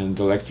field and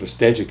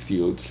electrostatic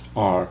fields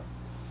are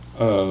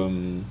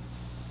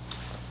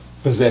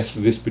possess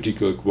this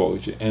particular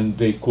quality, and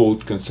they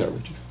called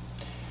conservative.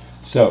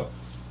 So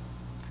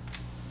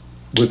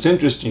what's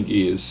interesting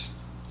is,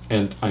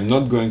 and I'm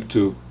not going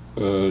to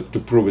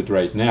prove it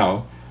right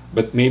now,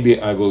 but maybe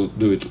I will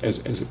do it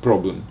as a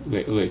problem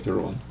later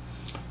on,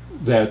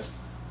 that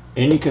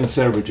any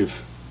conservative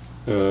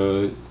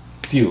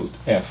field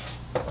f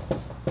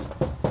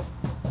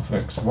of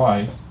x,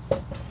 y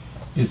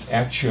is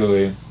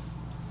actually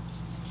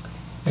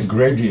a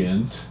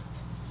gradient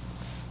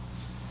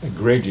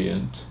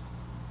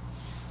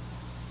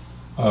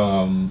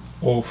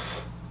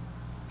of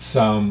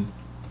some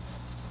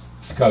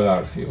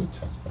scalar field.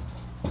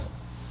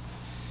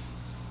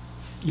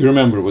 You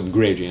remember what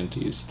gradient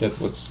is? That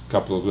was a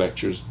couple of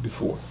lectures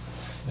before.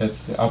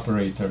 That's the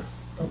operator,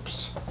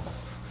 oops,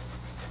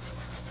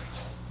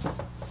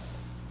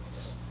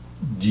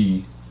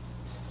 d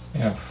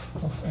f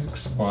of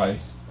x, y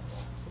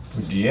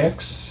for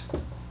dx,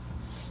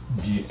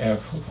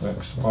 df of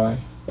x, y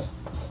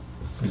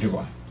for dy,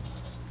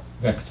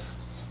 vector.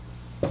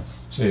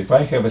 So if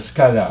I have a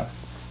scalar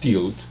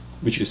field,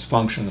 which is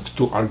function of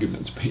two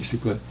arguments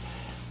basically,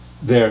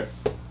 there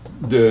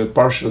the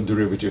partial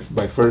derivative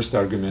by first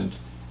argument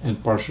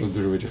and partial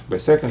derivative by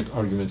second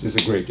argument is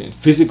a gradient.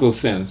 Physical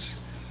sense,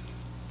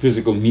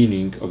 physical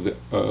meaning of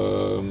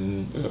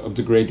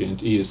the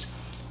gradient is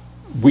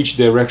which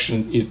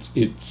direction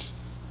it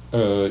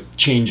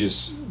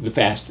changes the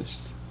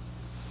fastest,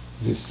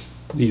 these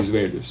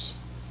values.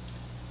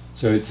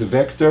 So it's a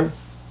vector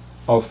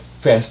of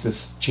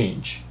fastest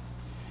change.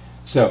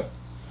 So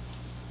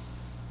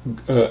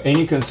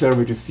any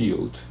conservative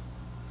field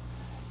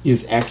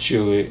is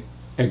actually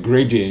a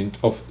gradient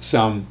of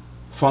some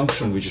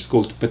function which is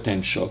called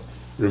potential.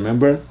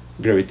 Remember,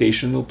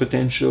 gravitational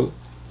potential,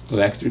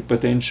 electric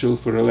potential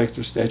for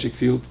electrostatic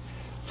field.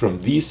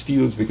 From these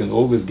fields we can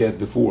always get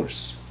the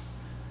force.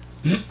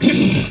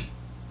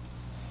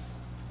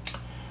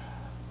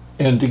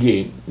 And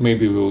again,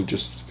 maybe we'll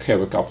just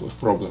have a couple of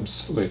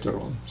problems later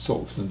on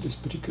solved in this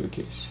particular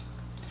case.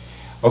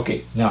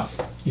 Okay, now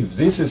if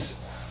this is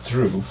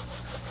true,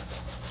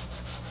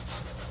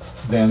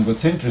 then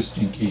what's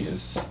interesting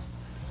is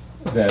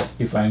that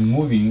if I'm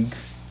moving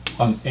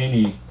on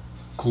any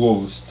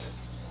closed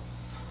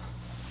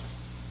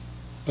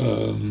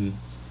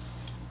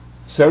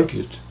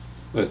circuit,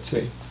 let's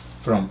say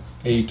from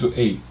A to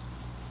A,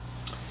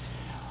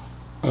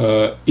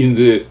 in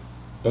the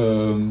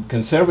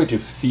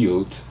conservative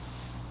field,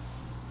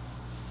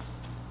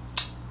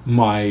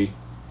 my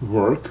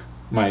work,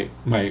 my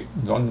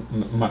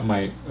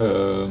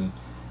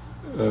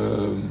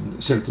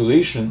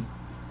circulation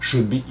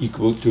should be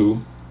equal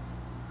to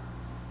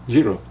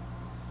 0,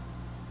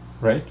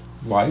 right?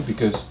 Why?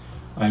 Because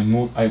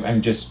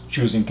I'm just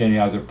choosing any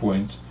other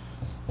point.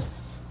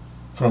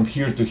 From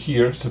here to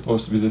here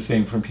supposed to be the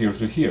same from here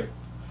to here,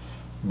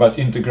 but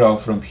integral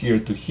from here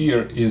to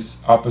here is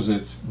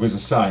opposite with a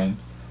sign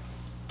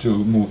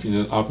to move in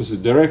an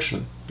opposite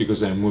direction,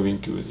 because I'm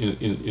moving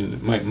in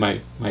my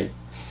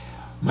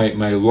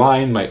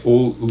line, my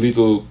all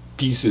little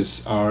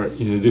pieces are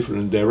in a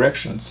different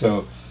direction.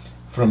 So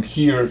from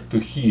here to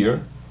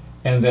here,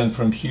 and then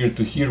from here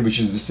to here, which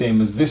is the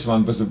same as this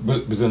one, but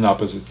with an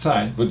opposite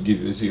sign, would give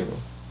you 0.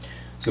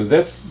 So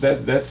that's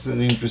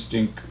an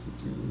interesting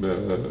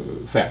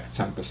fact,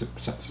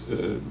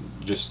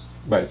 just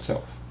by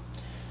itself.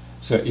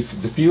 So if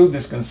the field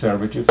is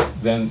conservative,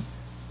 then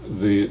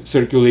the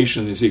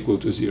circulation is equal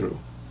to 0.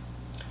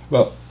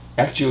 Well,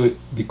 actually,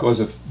 because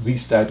of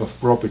this type of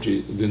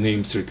property, the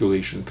name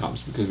circulation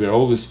comes, because we're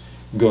always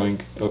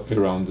going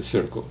around the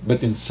circle.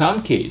 But in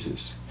some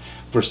cases,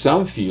 for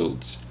some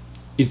fields,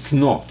 it's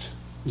not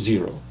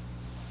 0.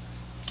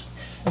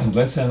 And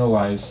let's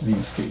analyze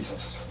these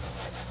cases.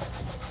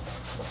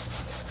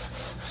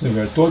 So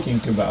we're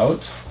talking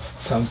about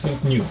something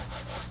new.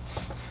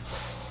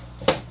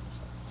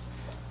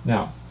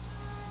 Now,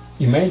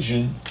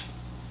 imagine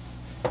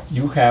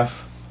you have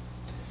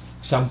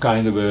some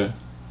kind of a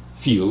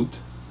field,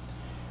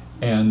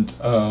 and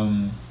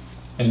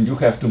you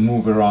have to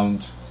move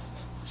around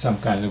some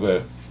kind of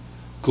a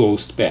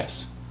closed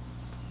path.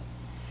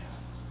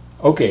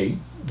 Okay,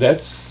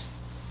 that's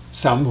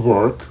some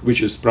work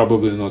which is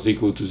probably not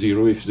equal to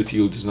 0 if the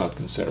field is not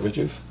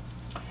conservative.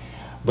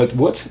 But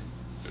what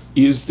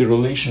is the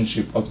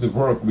relationship of the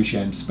work which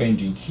I'm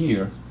spending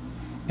here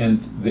and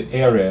the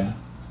area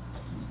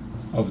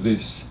of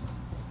this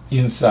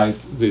inside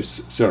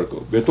this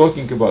circle? We're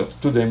talking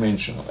about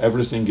two-dimensional.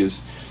 Everything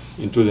is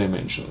in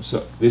two-dimensional.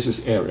 So this is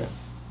area.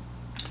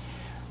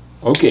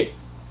 Okay,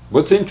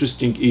 what's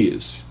interesting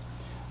is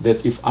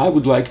that if I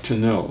would like to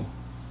know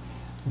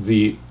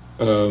the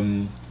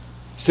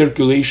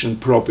circulation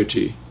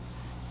property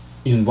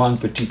in one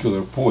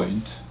particular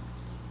point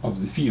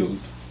of the field,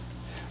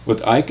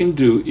 what I can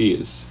do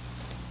is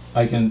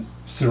I can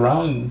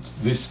surround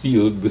this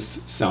field with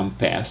some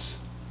path,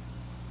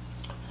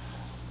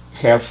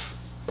 have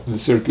the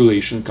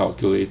circulation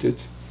calculated,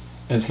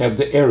 and have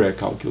the area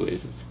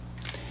calculated.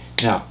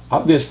 Now,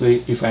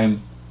 obviously, if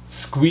I'm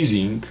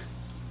squeezing,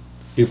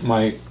 if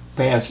my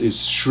path is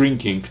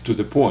shrinking to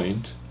the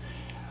point,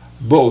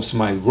 both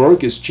my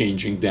work is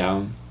changing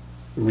down,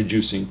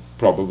 reducing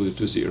probably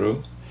to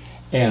 0,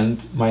 and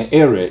my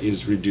area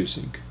is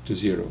reducing to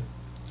 0.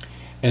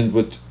 And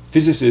what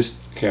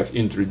physicists have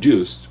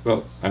introduced,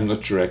 well, I'm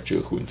not sure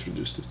actually who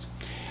introduced it,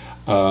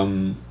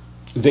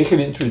 they have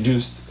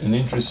introduced an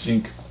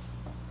interesting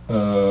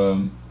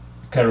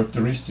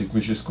characteristic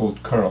which is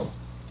called curl.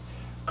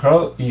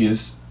 Curl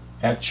is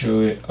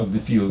actually of the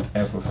field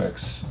f of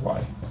x,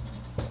 y.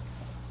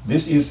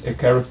 This is a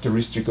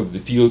characteristic of the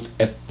field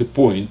at the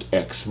point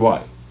x,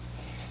 y,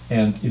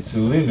 and it's a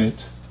limit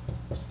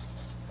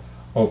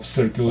of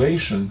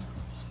circulation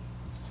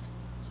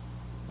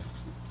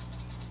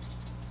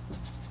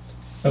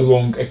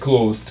along a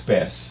closed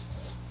path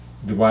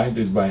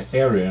divided by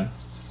area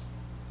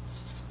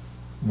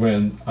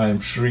when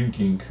I'm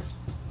shrink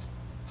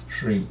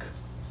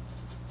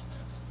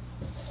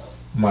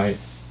my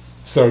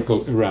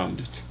circle around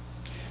it.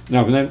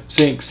 Now, when I'm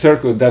saying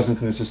circle, it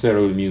doesn't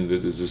necessarily mean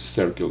that it is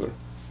circular.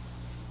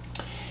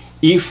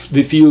 If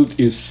the field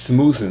is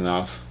smooth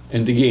enough,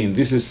 and again,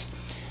 this is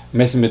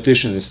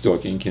Mathematician is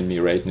talking in me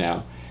right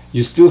now,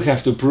 you still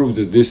have to prove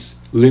that this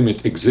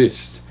limit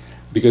exists,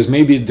 because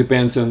maybe it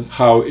depends on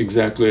how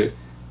exactly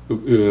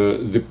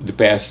the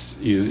path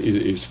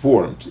is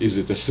formed. Is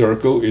it a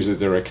circle? Is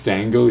it a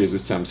rectangle? Is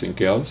it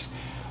something else?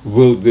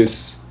 Will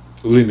this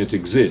limit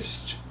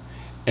exist?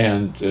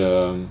 And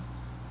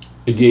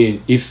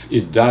again, if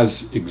it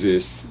does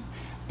exist,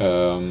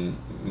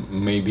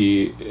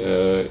 maybe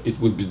it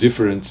would be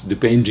different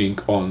depending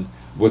on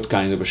what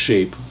kind of a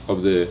shape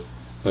of the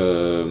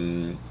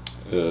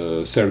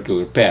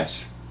circular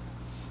path,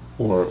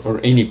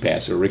 or any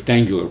path, or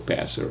rectangular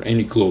path, or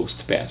any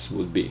closed path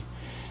would be.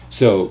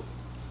 So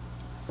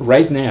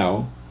right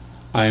now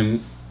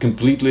I'm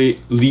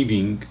completely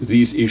leaving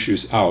these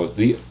issues out.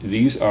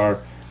 These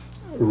are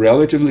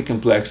relatively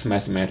complex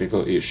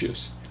mathematical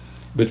issues,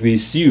 but we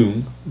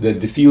assume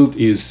that the field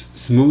is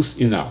smooth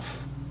enough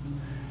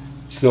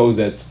so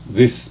that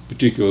this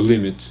particular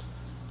limit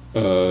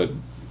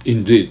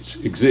indeed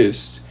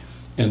exists.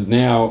 And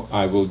now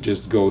I will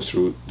just go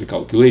through the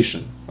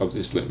calculation of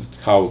this limit,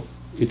 how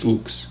it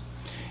looks.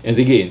 And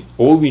again,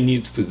 all we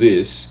need for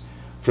this,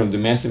 from the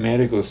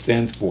mathematical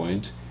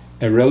standpoint,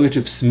 a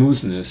relative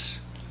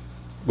smoothness,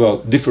 well,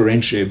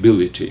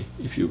 differentiability,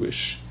 if you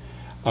wish,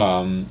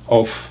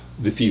 of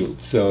the field.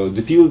 So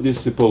the field is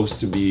supposed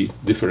to be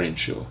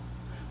differential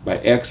by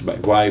x, by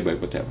y, by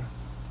whatever.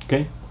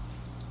 Okay?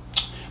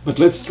 But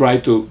let's try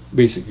to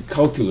basically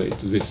calculate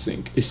this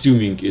thing,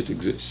 assuming it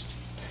exists.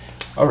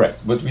 All right,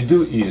 what we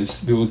do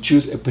is we will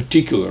choose a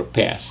particular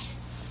path,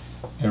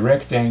 a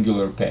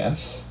rectangular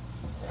path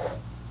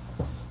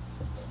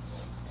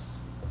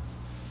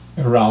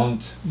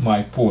around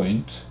my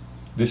point.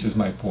 This is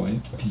my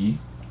point P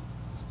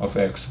of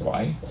x,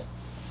 y,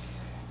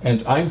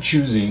 and I'm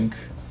choosing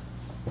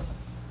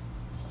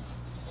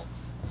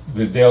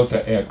the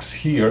delta x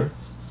here,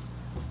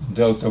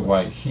 delta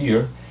y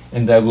here,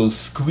 and I will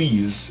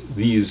squeeze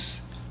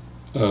these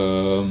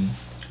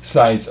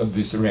sides of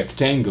this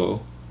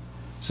rectangle.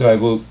 So I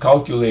will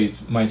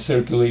calculate my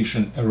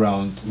circulation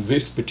around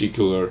this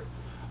particular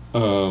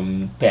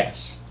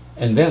path,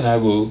 and then I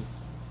will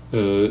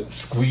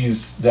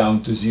squeeze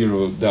down to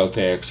 0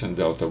 delta x and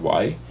delta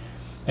y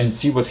and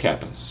see what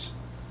happens.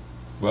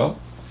 Well,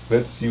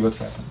 let's see what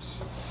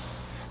happens.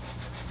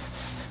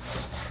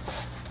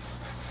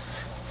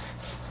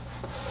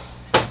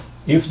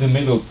 If the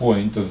middle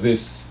point of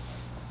this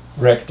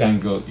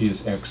rectangle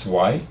is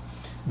xy,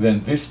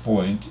 then this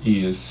point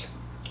is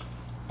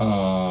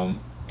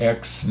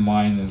x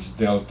minus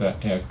delta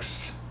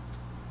x,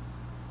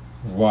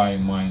 y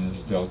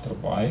minus delta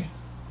y,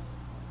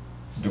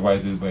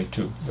 divided by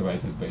 2,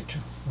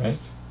 right?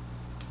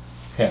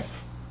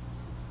 Half.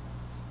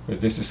 But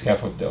this is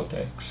half of delta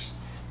x.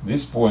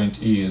 This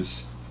point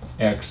is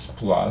x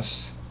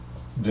plus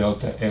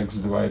delta x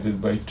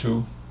divided by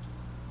 2,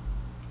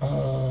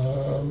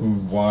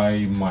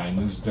 y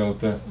minus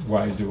delta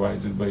y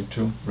divided by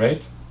 2,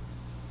 right?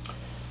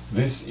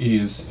 This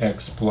is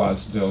x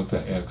plus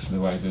delta x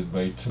divided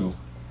by 2,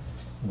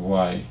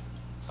 y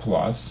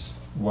plus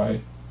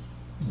y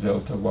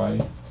delta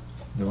y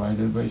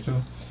divided by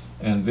 2,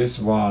 and this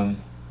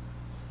one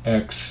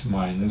x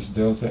minus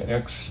delta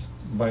x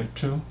by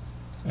 2,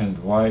 and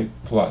y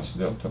plus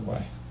delta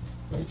y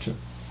by 2.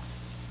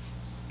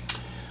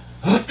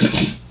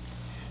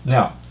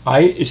 Now, I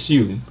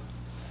assume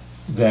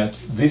that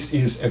this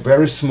is a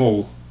very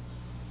small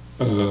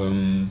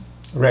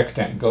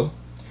rectangle,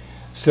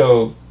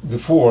 so the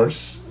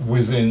force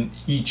within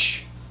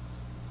each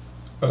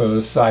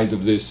side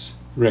of this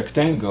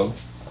rectangle,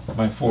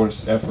 my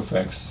force f of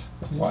x,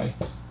 y,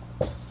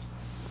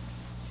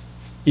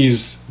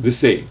 is the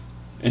same.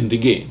 And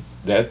again,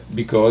 that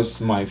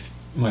because my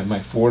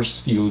force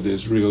field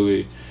is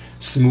really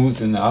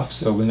smooth enough,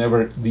 so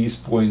whenever these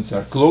points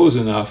are close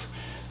enough,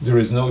 there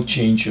is no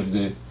change of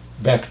the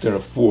vector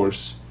of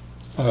force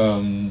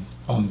on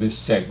this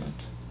segment.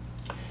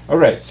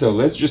 Alright, so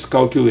let's just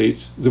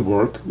calculate the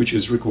work which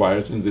is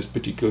required in this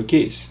particular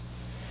case.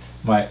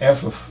 My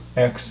f of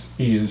x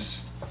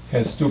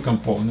has two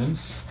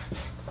components,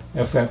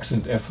 fx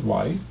and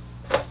fy,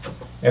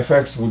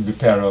 fx would be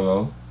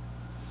parallel,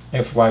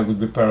 fy would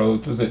be parallel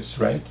to this,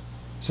 right?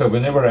 So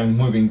whenever I'm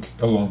moving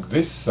along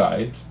this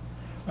side,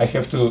 I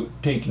have to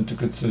take into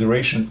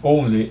consideration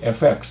only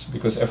fx,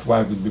 because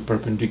fy would be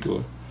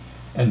perpendicular.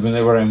 And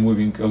whenever I'm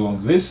moving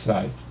along this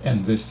side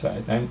and this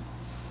side, I'm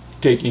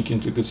taking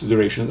into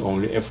consideration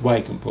only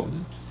fy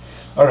component.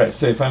 Alright,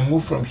 so if I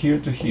move from here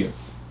to here,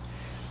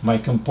 my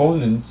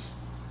component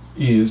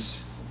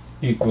is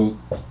equal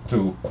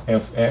to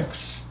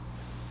fx.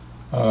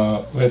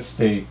 Let's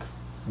take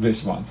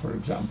this one, for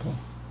example.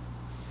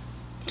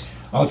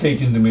 I'll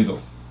take in the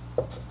middle.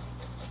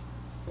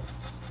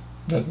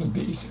 That would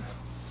be easier.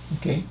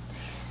 Okay?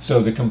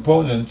 So the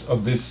component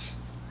of this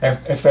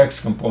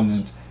fx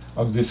component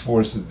of this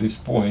force at this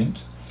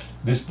point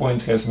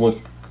has what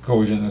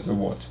coordinate of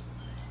what?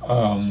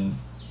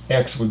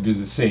 X would be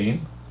the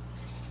same,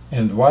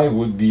 and y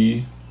would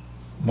be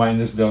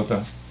minus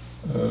delta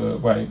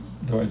y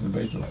divided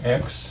by 2.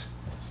 X,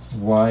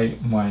 y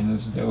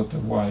minus delta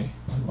y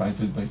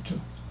divided by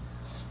 2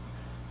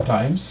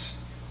 times,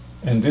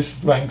 and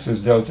this length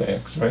is delta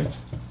x, right?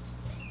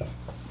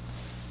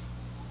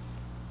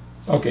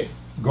 Okay,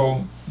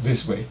 go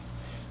this way.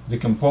 The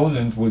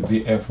component would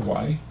be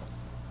fy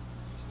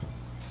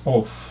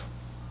of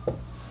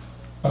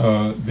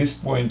this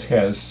point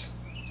has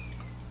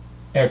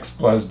x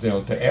plus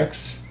delta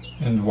x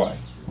and y.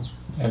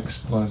 X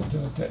plus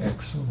delta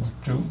x over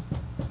 2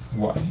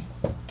 y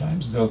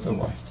times delta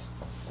y.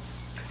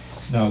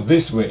 Now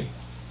this way.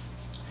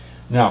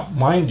 Now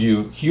mind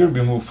you, here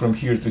we move from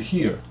here to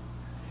here,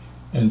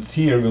 and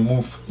here we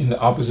move in the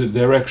opposite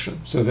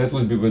direction, so that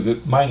would be with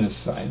a minus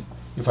sign.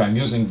 If I'm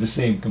using the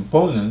same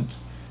component,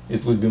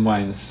 it would be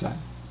minus sign.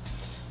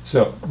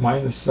 So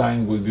minus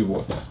sign would be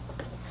what?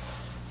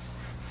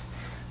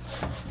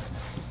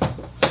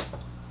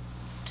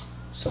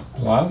 So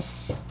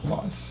plus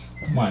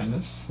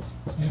minus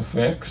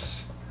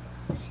fx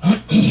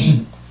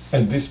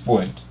at this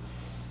point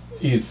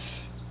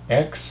it's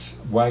x,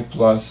 y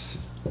plus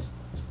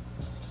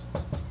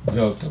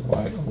delta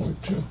y over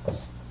 2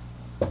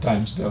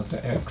 times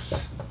delta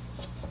x,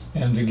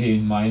 and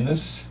again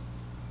minus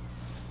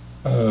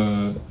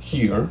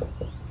here,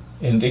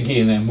 and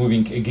again I'm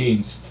moving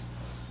against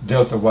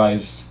delta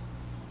y's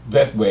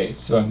that way,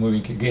 so I'm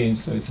moving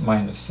against, so it's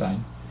minus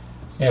sign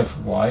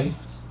fy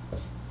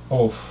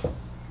of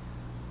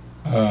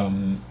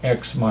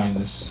x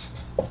minus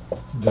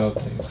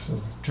delta x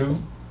over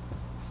 2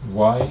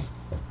 y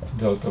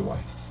delta y.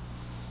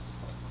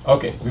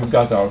 Okay, we've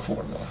got our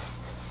formula.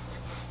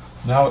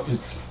 Now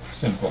it's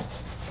simple.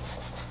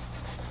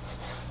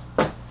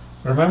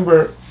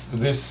 Remember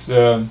this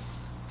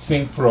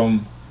thing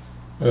from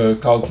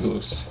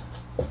calculus.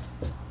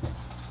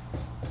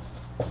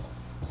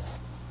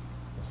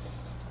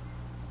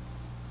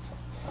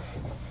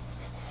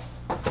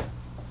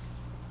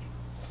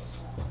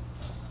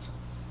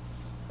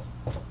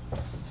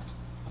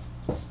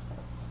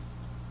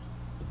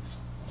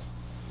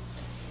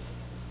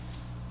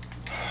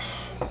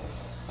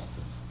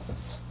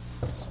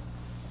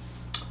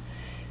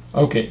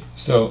 Okay,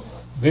 so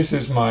this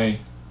is my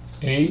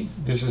A,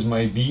 this is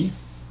my B.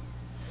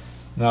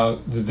 Now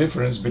the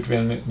difference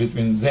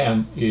between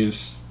them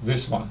is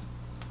this one,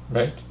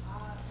 right?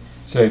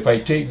 So if I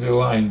take the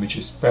line which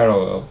is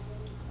parallel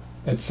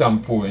at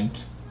some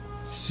point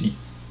C,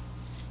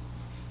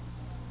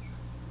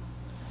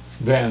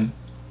 then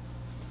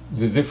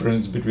the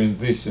difference between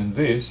this and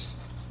this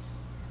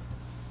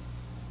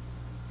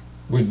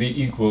would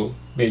be equal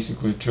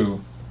basically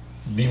to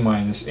B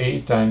minus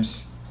A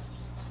times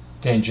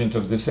tangent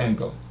of this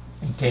angle,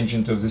 and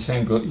tangent of this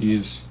angle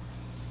is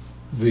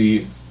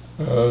the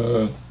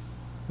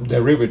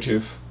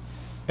derivative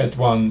at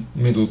one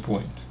middle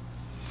point.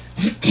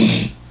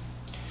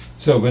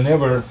 So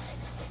whenever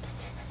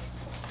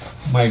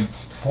my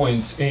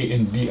points A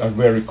and B are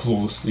very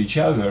close to each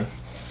other,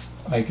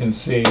 I can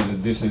say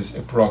that this is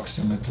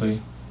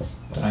approximately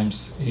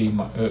times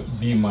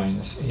B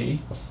minus A.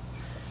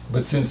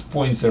 But since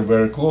points are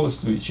very close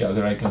to each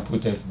other, I can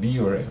put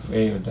FB or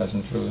FA, it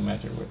doesn't really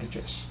matter what it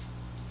is,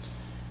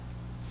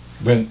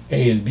 when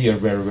A and B are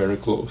very, very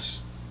close.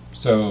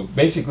 So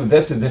basically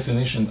that's the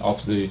definition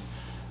of the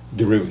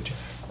derivative.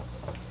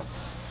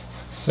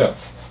 So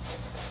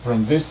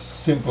from this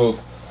simple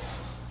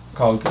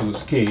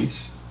calculus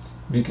case,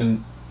 we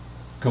can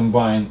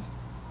combine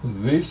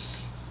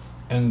this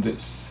and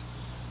this.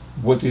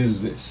 What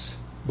is this?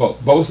 Well,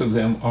 both of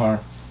them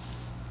are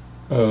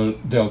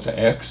delta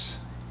x,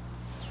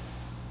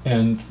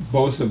 and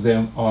both of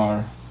them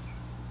are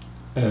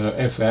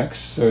fx,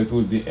 so it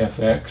would be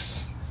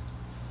fx.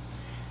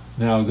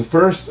 Now the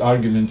first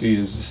argument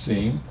is the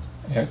same,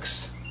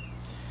 x.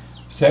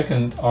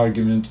 Second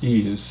argument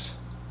is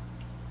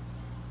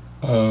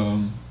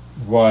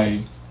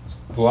y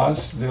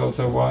plus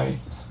delta y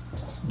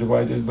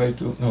divided by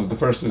 2. No, the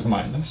first is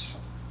minus.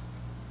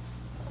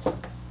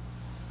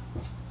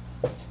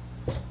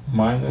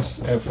 Minus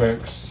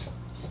fx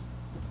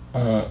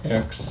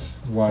x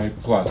y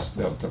plus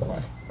delta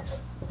y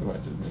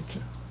divided by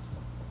 2.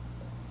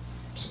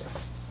 So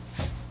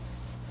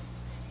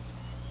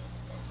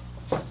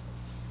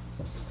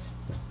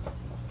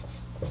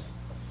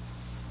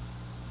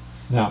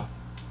Now,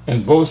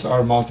 and both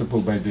are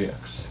multiple by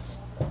dx,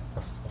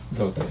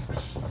 delta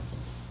x.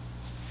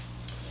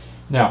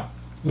 Now,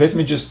 let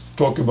me just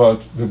talk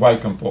about the y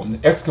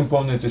component. X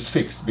component is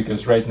fixed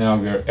because right now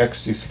where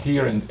x is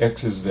here and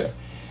x is there.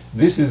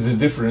 This is the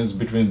difference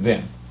between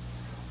them.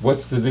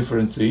 What's the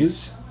difference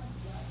is?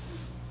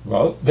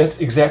 Well, that's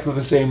exactly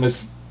the same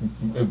as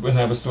when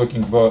I was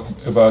talking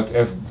about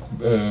f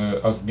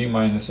of b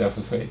minus f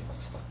of a.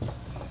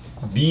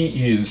 B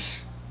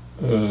is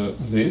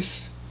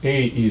this,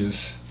 a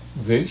is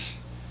this,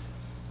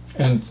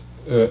 and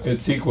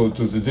it's equal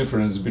to the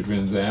difference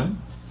between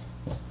them,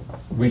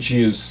 which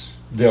is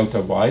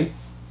delta y,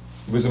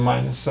 with a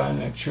minus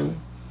sign actually,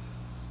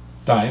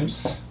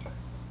 times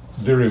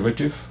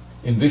derivative,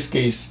 in this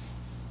case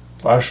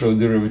partial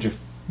derivative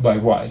by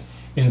y,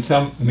 in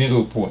some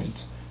middle point.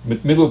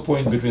 But middle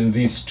point between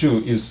these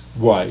two is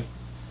y.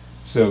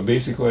 So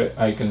basically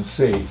I can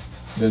say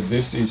that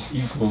this is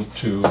equal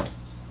to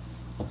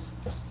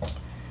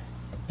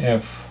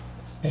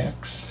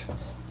fx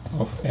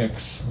of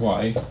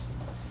xy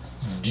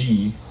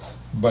d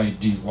by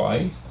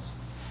dy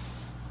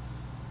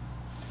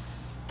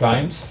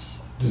times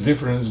the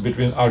difference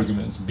between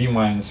arguments b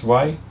minus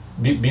y,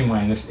 b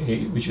minus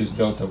a, which is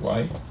delta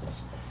y,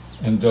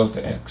 and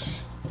delta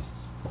x.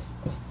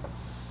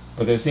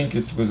 But I think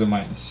it's with a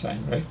minus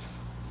sign, right?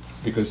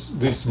 Because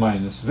this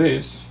minus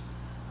this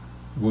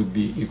would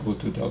be equal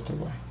to delta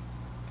y,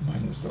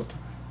 minus delta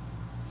y.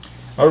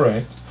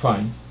 Alright,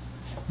 fine.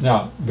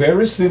 Now,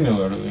 very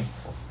similarly,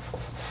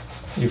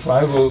 if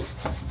I will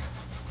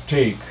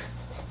take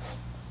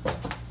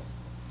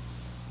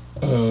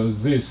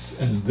this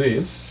and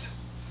this,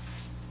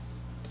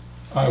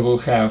 I will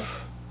have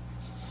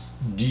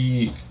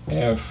dfy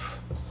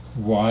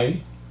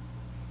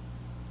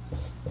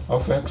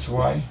of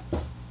xy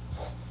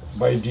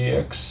by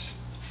dx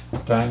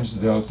times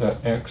delta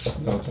x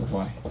delta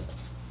y.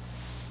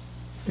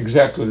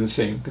 Exactly the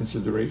same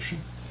consideration,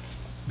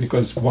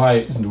 because y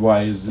and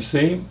y is the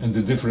same and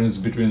the difference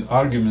between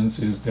arguments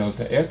is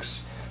delta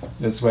x.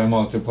 That's why I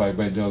multiply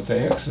by delta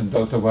x and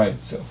delta y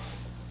itself.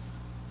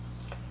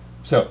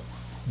 So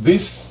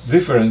this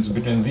difference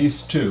between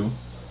these two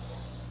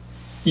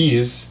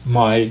is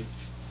my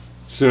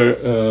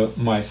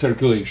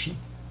circulation,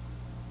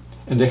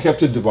 and I have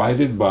to divide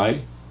it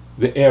by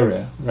the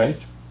area, right?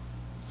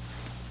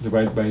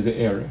 Divide by the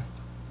area.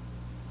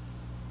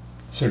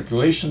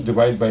 Circulation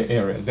divided by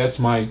area. That's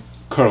my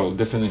curl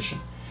definition.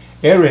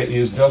 Area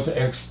is delta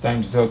x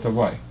times delta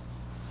y.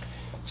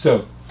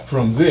 So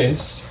from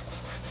this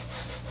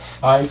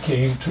I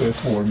came to a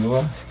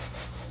formula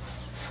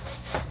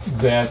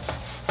that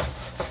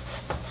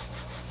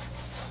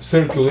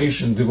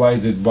circulation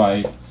divided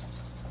by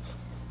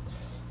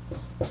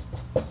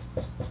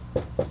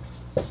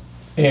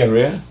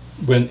area,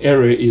 when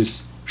area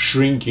is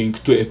shrinking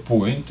to a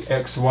point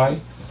xy,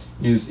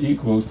 is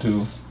equal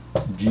to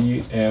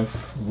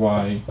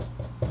dfy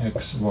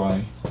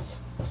xy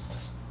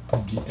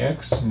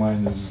dx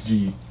minus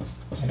dfx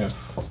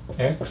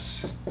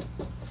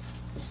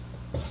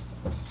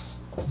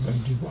by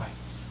dy.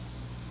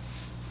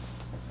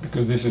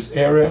 Because this is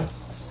area,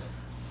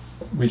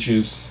 which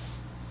is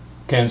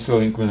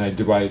cancelling when I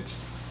divide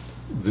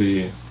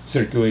the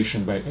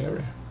circulation by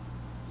area.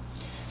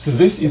 So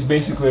this is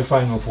basically a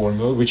final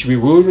formula which we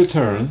will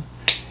return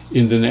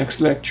in the next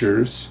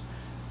lectures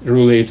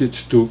related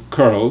to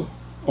curl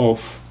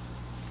of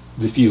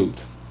the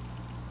field.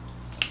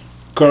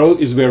 Curl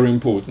is very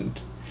important.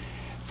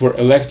 For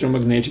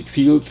electromagnetic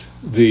field,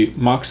 the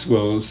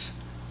Maxwell's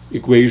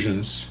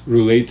equations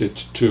related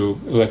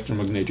to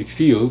electromagnetic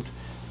field,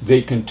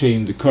 they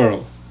contain the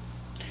curl.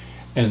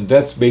 And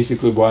that's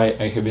basically why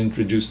I have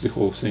introduced the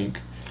whole thing.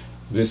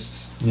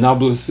 This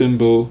nabla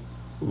symbol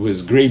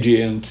with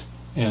gradient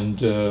and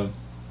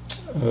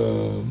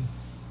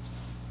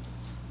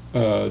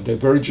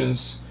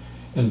divergence,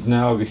 and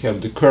now we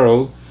have the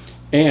curl.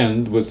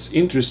 And what's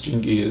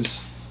interesting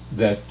is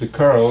that the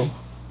curl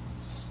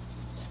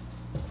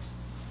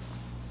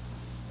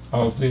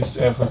of this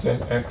f of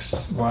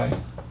x, y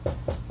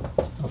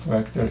of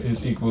vector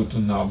is equal to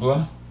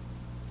nabla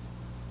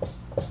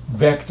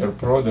vector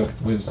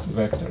product with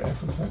vector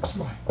f of x,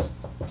 y.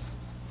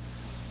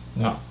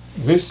 Now,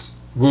 this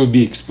will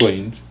be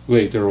explained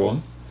later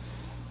on,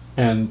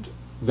 and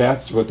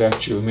that's what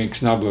actually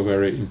makes nabla a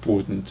very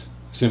important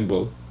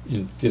symbol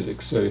in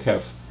physics. So you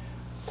have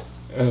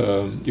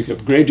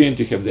gradient,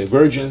 you have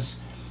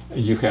divergence,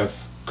 you have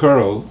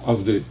curl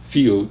of the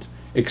field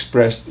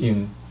expressed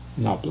in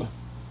nabla.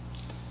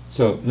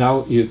 So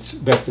now it's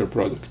vector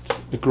product,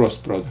 a cross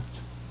product.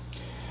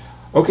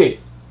 Okay,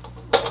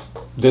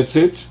 that's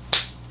it.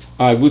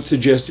 I would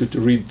suggest you to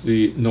read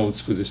the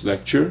notes for this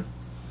lecture.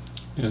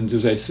 And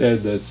as I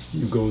said, that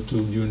you go to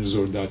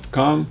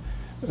unizor.com.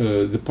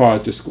 The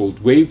part is called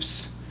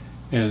waves,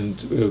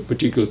 and a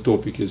particular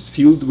topic is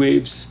field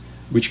waves,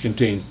 which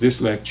contains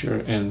this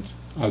lecture and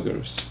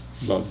others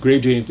about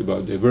gradient,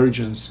 about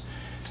divergence,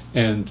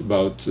 and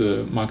about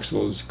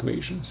Maxwell's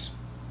equations.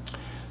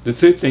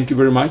 That's it. Thank you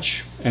very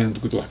much, and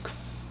good luck.